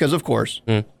Vegas, because of course.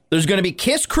 There's going to be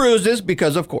Kiss Cruises,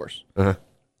 because of course.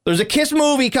 There's a Kiss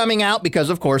movie coming out,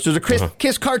 because of course. There's a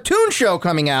Kiss cartoon show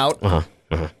coming out.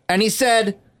 And he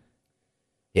said,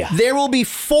 there will be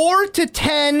 4 to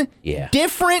 10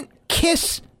 different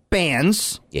Kiss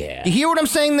bands. Yeah. You hear what I'm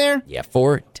saying there? Yeah,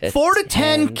 4 to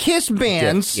 10 Kiss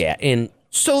bands.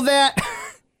 So that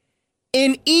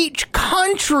in each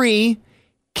country,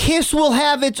 Kiss will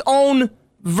have its own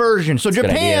version. So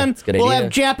Japan will have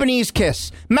Japanese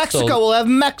Kiss. Mexico will have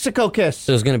Mexico Kiss.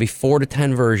 So there's going to be 4 to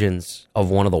 10 versions of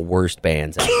one of the worst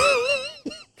bands ever.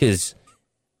 Because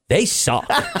they suck.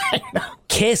 I know.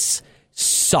 Kiss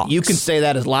sucks. You can say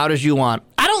that as loud as you want.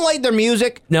 I don't like their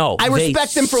music. No, I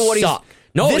respect him for what he's...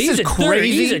 No, this is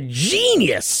crazy. He's a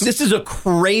genius. This is a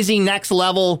crazy next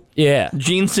level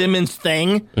Gene Simmons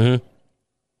thing.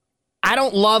 I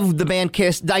don't love the band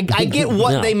Kiss. I get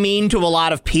what they mean to a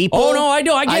lot of people. Oh, no, I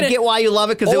do. I get it. I get why you love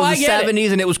it because it was the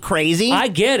 70s and it was crazy. I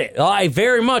get it. I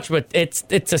very much, but it's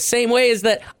the same way as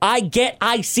that I get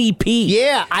ICP.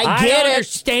 Yeah, I get it. I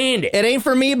understand it. It ain't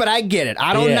for me, but I get it.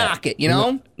 I don't knock it, you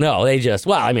know? No, they just,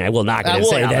 well, I mean, I will knock it and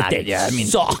say that it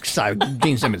sucks.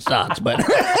 Gene Simmons sucks, but...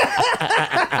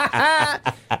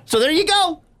 So there you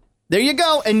go. There you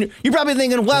go. And you're probably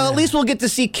thinking, well, at least we'll get to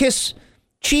see Kiss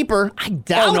cheaper. I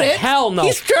doubt it. Hell no.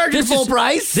 He's charging full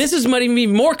price. This is might even be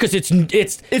more because it's new.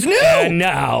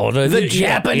 No, the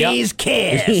Japanese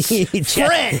Kiss,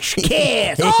 French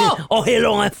Kiss. Oh,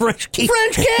 hello, I'm French Kiss.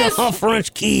 French Kiss. Oh,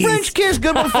 French Kiss. French Kiss.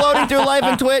 Good one floating through life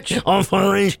and Twitch. Oh,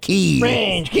 French Kiss.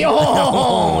 French Kiss.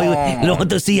 Oh, you want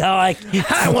to see how I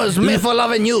was made for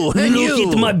loving you. Look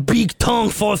at my big tongue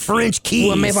for French Kiss. You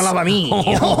were made for loving me. Do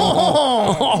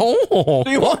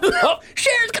you want to?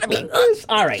 Cher's gonna be us.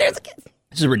 All right. Cher's a kiss.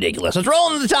 This is ridiculous. Let's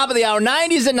roll into the top of the hour.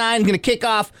 90s at 9 is going to kick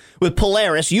off with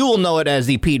Polaris. You will know it as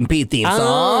the Pete and Pete theme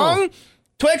song.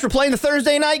 Twitch, we're playing the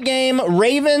Thursday night game.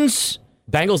 Ravens.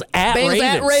 Bengals at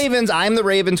Ravens. I'm the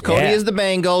Ravens. Cody is the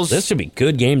Bengals. This should be a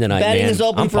good game tonight, Betting man. is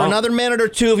open for another minute or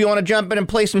two if you want to jump in and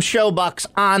play some show bucks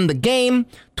on the game.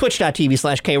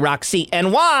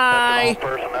 Twitch.tv/KRockCNY.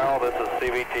 Personnel, this is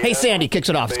CBT. Hey, Sandy kicks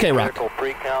it off. It's K-Rock.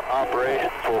 Pre-count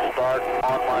operations will start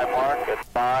on my mark at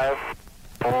 5,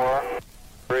 4,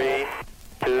 3,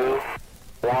 2,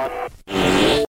 1.